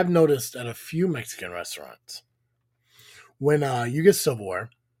I have noticed at a few Mexican restaurants when you get silverware,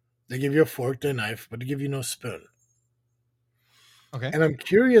 they give you a fork and a knife, but they give you no spoon. Okay. And I'm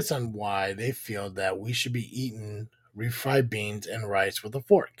curious on why they feel that we should be eating refried beans and rice with a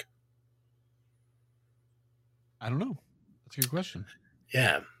fork. I don't know. That's a good question.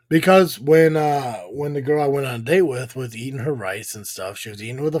 Yeah, because when the girl I went on a date with was eating her rice and stuff, she was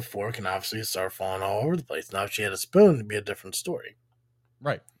eating with a fork, and obviously it started falling all over the place. Now, if she had a spoon, it'd be a different story.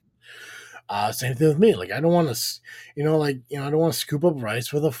 Right. Same thing with me. Like, I don't want to, I don't want to scoop up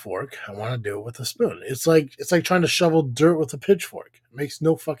rice with a fork. I want to do it with a spoon. It's like trying to shovel dirt with a pitchfork. It makes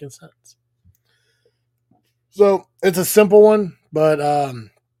no fucking sense. So it's a simple one, but I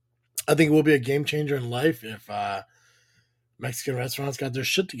think it will be a game changer in life if Mexican restaurants got their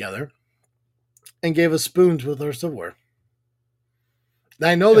shit together and gave us spoons with our silverware. Now,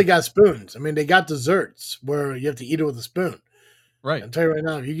 I know they got spoons. I mean, they got desserts where you have to eat it with a spoon. Right. I'll tell you right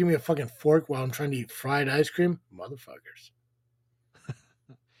now, if you give me a fucking fork while I'm trying to eat fried ice cream, motherfuckers.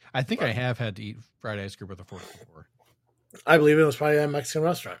 I think I have had to eat fried ice cream with a fork before. I believe it was probably at a Mexican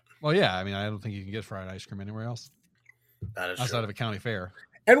restaurant. Well, yeah. I mean, I don't think you can get fried ice cream anywhere else. That is outside true. of a county fair.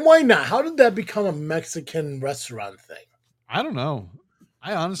 And why not? How did that become a Mexican restaurant thing? I don't know.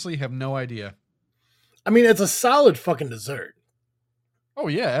 I honestly have no idea. I mean, it's a solid fucking dessert. Oh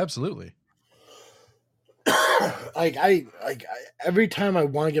yeah, absolutely. Every time I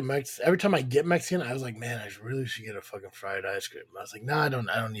want to get every time I get Mexican, I was like, man, I really should get a fucking fried ice cream. I was like, no, I don't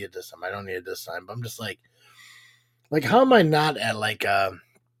need it this time. I don't need it this time. But I'm just like, how am I not at like a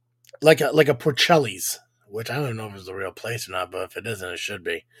Porcelli's, which I don't know if it's the real place or not, but if it isn't, it should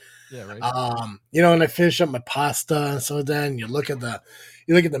be. Yeah, right. And I finish up my pasta, and so then you look at the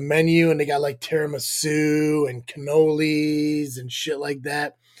menu, and they got like tiramisu and cannolis and shit like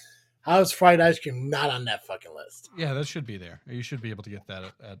that. How's fried ice cream not on that fucking list? Yeah, that should be there. You should be able to get that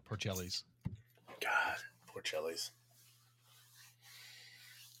at Porcelli's. God, Porcelli's.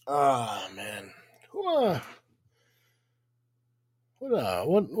 Oh man.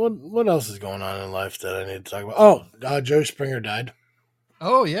 What else is going on in life that I need to talk about? Oh, Joe Springer died.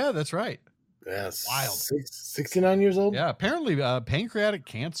 Oh yeah, that's right. Yes. Wild. 69 years old? Yeah, apparently pancreatic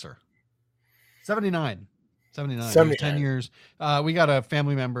cancer. 79. 79. 10 years. We got a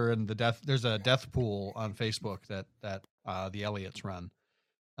family member in the death. There's a death pool on Facebook that the Elliots run.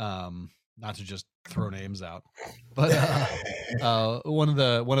 Not to just throw names out, but one of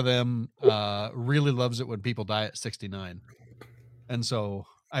them really loves it when people die at 69. And so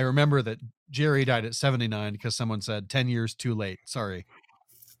I remember that Jerry died at 79 because someone said 10 years too late. Sorry.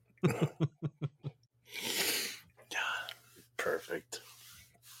 Perfect.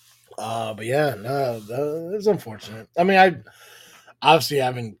 But yeah, no, it's unfortunate. I mean, I obviously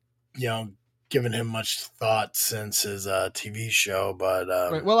haven't, given him much thought since his TV show, but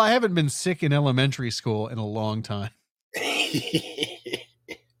right. Well, I haven't been sick in elementary school in a long time.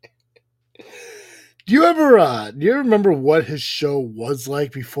 Do you remember what his show was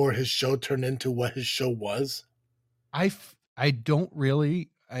like before his show turned into what his show was? I don't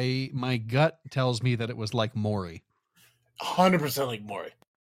really. My gut tells me that it was like Maury. 100% like Maury.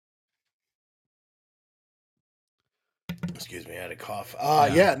 Excuse me, I had a cough.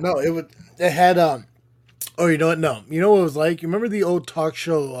 Yeah, no, it had oh, you know what? No. You know what it was like? You remember the old talk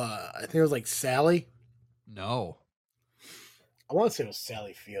show, I think it was like Sally? No. I want to say it was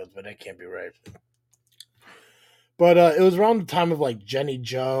Sally Fields, but that can't be right. But it was around the time of like Jenny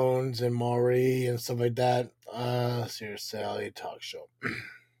Jones and Maury and stuff like that. Here's Sally talk show.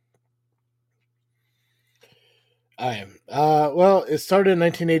 Well, it started in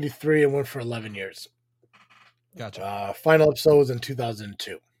 1983 and went for 11 years. Gotcha. Final episode was in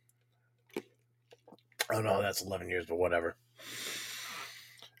 2002. Oh no, that's 11 years, but whatever.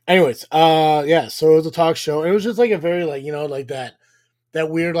 Anyways, yeah, so it was a talk show. It was just like a very like that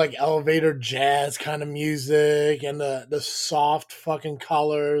weird like elevator jazz kind of music and the soft fucking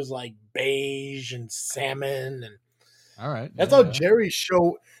colors like beige and salmon and All right. That's how Jerry's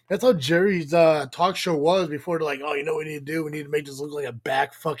show. That's how Jerry's talk show was before. They're like, oh, you know what we need to do? We need to make this look like a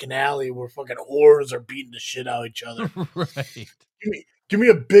back fucking alley where fucking whores are beating the shit out of each other. Right. Give me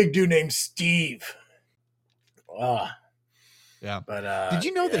a big dude named Steve. Yeah. But did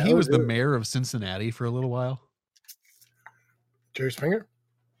you know that he was the mayor of Cincinnati for a little while? Jerry Springer?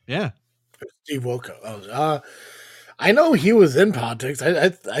 Yeah. Steve Wilco. I know he was in politics. I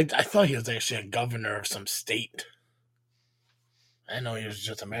thought he was actually a governor of some state. I know he was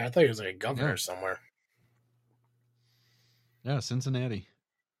just a mayor. I thought he was like a governor somewhere. Yeah, Cincinnati.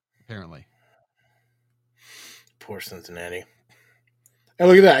 Apparently. Poor Cincinnati. Hey,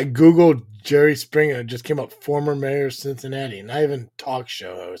 look at that. I Googled Jerry Springer. It just came up, former mayor of Cincinnati. Not even talk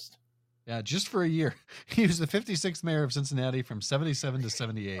show host. Yeah, just for a year. He was the 56th mayor of Cincinnati from 77 to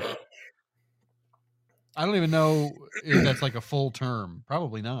 78. I don't even know if that's like a full term.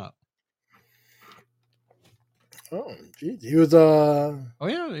 Probably not. Oh, geez. He was Oh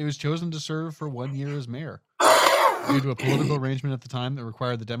yeah, he was chosen to serve for 1 year as mayor due to a political arrangement at the time that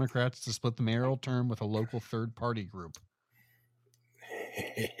required the Democrats to split the mayoral term with a local third party group.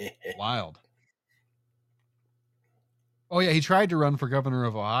 Wild. Oh yeah, he tried to run for governor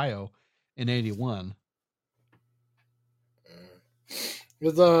of Ohio in 81.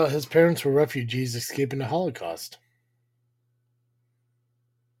 His parents were refugees escaping the Holocaust.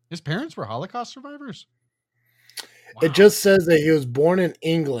 His parents were Holocaust survivors? Wow. It just says that he was born in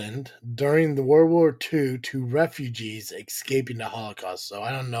England during the World War II to refugees escaping the Holocaust. So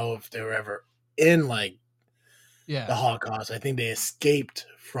I don't know if they were ever in the Holocaust. I think they escaped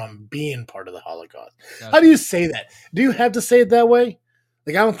from being part of the Holocaust. Gotcha. How do you say that? Do you have to say it that way?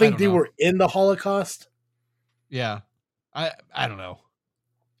 Like, I don't think they were in the Holocaust. Yeah. I don't know.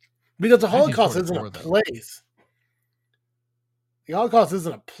 Because the Holocaust isn't a place. The Holocaust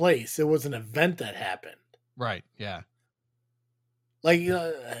isn't a place. It was an event that happened. Right. Yeah. Like,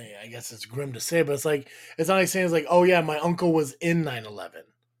 I guess it's grim to say, but it's not like saying it's like, oh yeah, my uncle was in 9/11.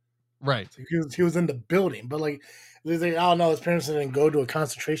 Right. So he was in the building, but they say, oh no, his parents didn't go to a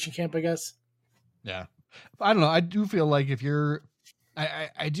concentration camp, I guess. Yeah. I don't know. I do feel like if you're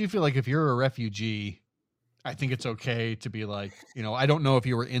a refugee, I think it's okay to be like, I don't know if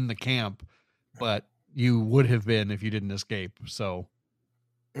you were in the camp, but you would have been if you didn't escape. So.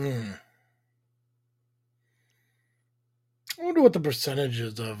 I wonder what the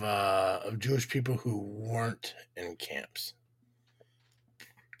percentages of Jewish people who weren't in camps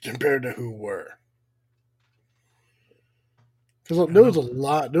compared to who were. Because there was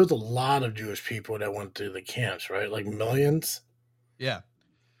a lot of Jewish people that went to the camps, right? Like millions. Yeah.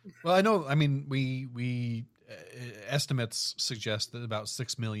 Well, I know. I mean, we estimates suggest that about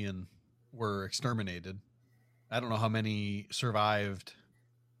 6 million were exterminated. I don't know how many survived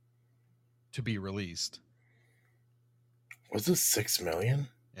to be released. Was it 6 million?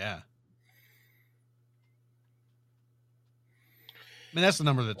 Yeah. I mean, that's the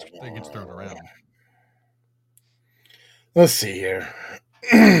number that gets thrown around. Let's see here.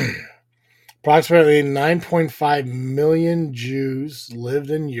 Approximately 9.5 million Jews lived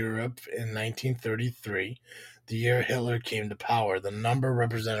in Europe in 1933, the year Hitler came to power. The number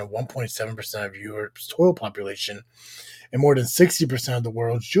represented 1.7% of Europe's total population and more than 60% of the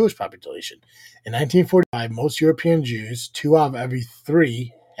world's Jewish population. In 1945, most European Jews, 2 out of every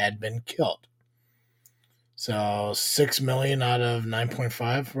 3, had been killed. So 6 million out of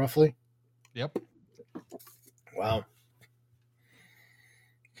 9.5, roughly? Yep. Wow.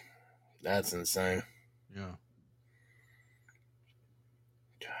 That's insane. Yeah.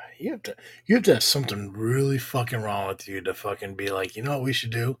 You have to have something really fucking wrong with you to fucking be like, you know what we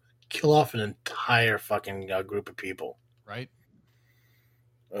should do? Kill off an entire fucking group of people. Right?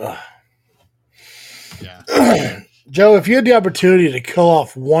 Ugh. Yeah. Joe, if you had the opportunity to kill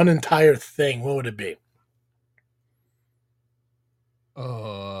off one entire thing, what would it be?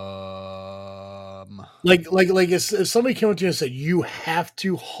 Like if somebody came up to you and said you have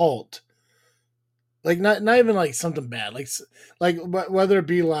to halt, like not even like something bad, like whether it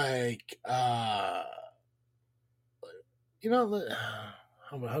be like you know,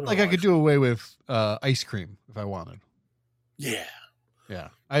 like I could do away with ice cream if I wanted. Yeah. Yeah.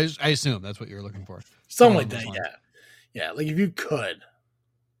 I assume that's what you're looking for. Something like that. Yeah. Yeah. Like if you could.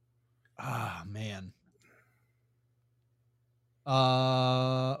 Ah, man.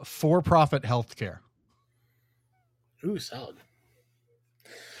 For-profit healthcare. Ooh, solid.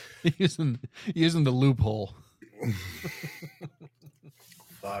 using the loophole.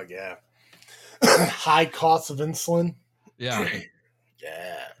 Fuck yeah. High cost of insulin. Yeah.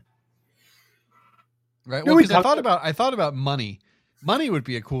 Yeah. Right. Well, because I thought about money. Money would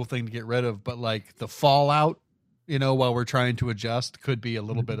be a cool thing to get rid of, but like the fallout, while we're trying to adjust, could be a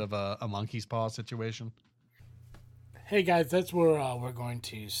little bit of a monkey's paw situation. Hey guys, that's where we're going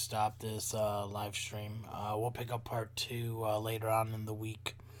to stop this live stream. We'll pick up part 2 later on in the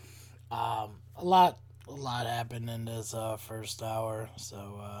week. A lot happened in this first hour,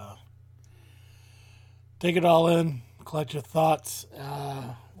 so take it all in, collect your thoughts.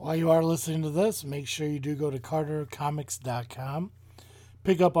 While you are listening to this, make sure you do go to cartercomics.com.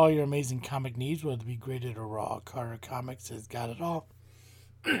 Pick up all your amazing comic needs, whether it be graded or raw. Carter Comics has got it all.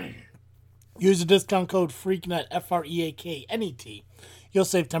 Use the discount code FREAKNET, FREAKNET. You'll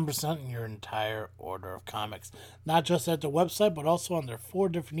save 10% in your entire order of comics. Not just at the website, but also on their 4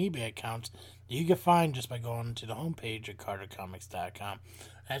 different eBay accounts that you can find just by going to the homepage at cartercomics.com.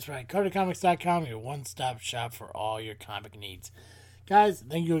 That's right, cartercomics.com, your one-stop shop for all your comic needs. Guys,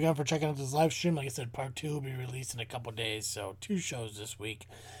 thank you again for checking out this live stream. Like I said, part 2 will be released in a couple days, so 2 shows this week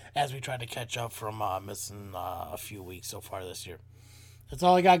as we try to catch up from missing a few weeks so far this year. That's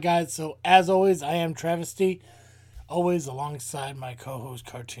all I got, guys. So, as always, I am Travesty, always alongside my co-host,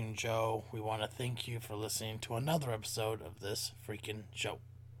 Cartoon Joe. We want to thank you for listening to another episode of this freaking show.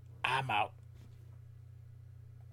 I'm out.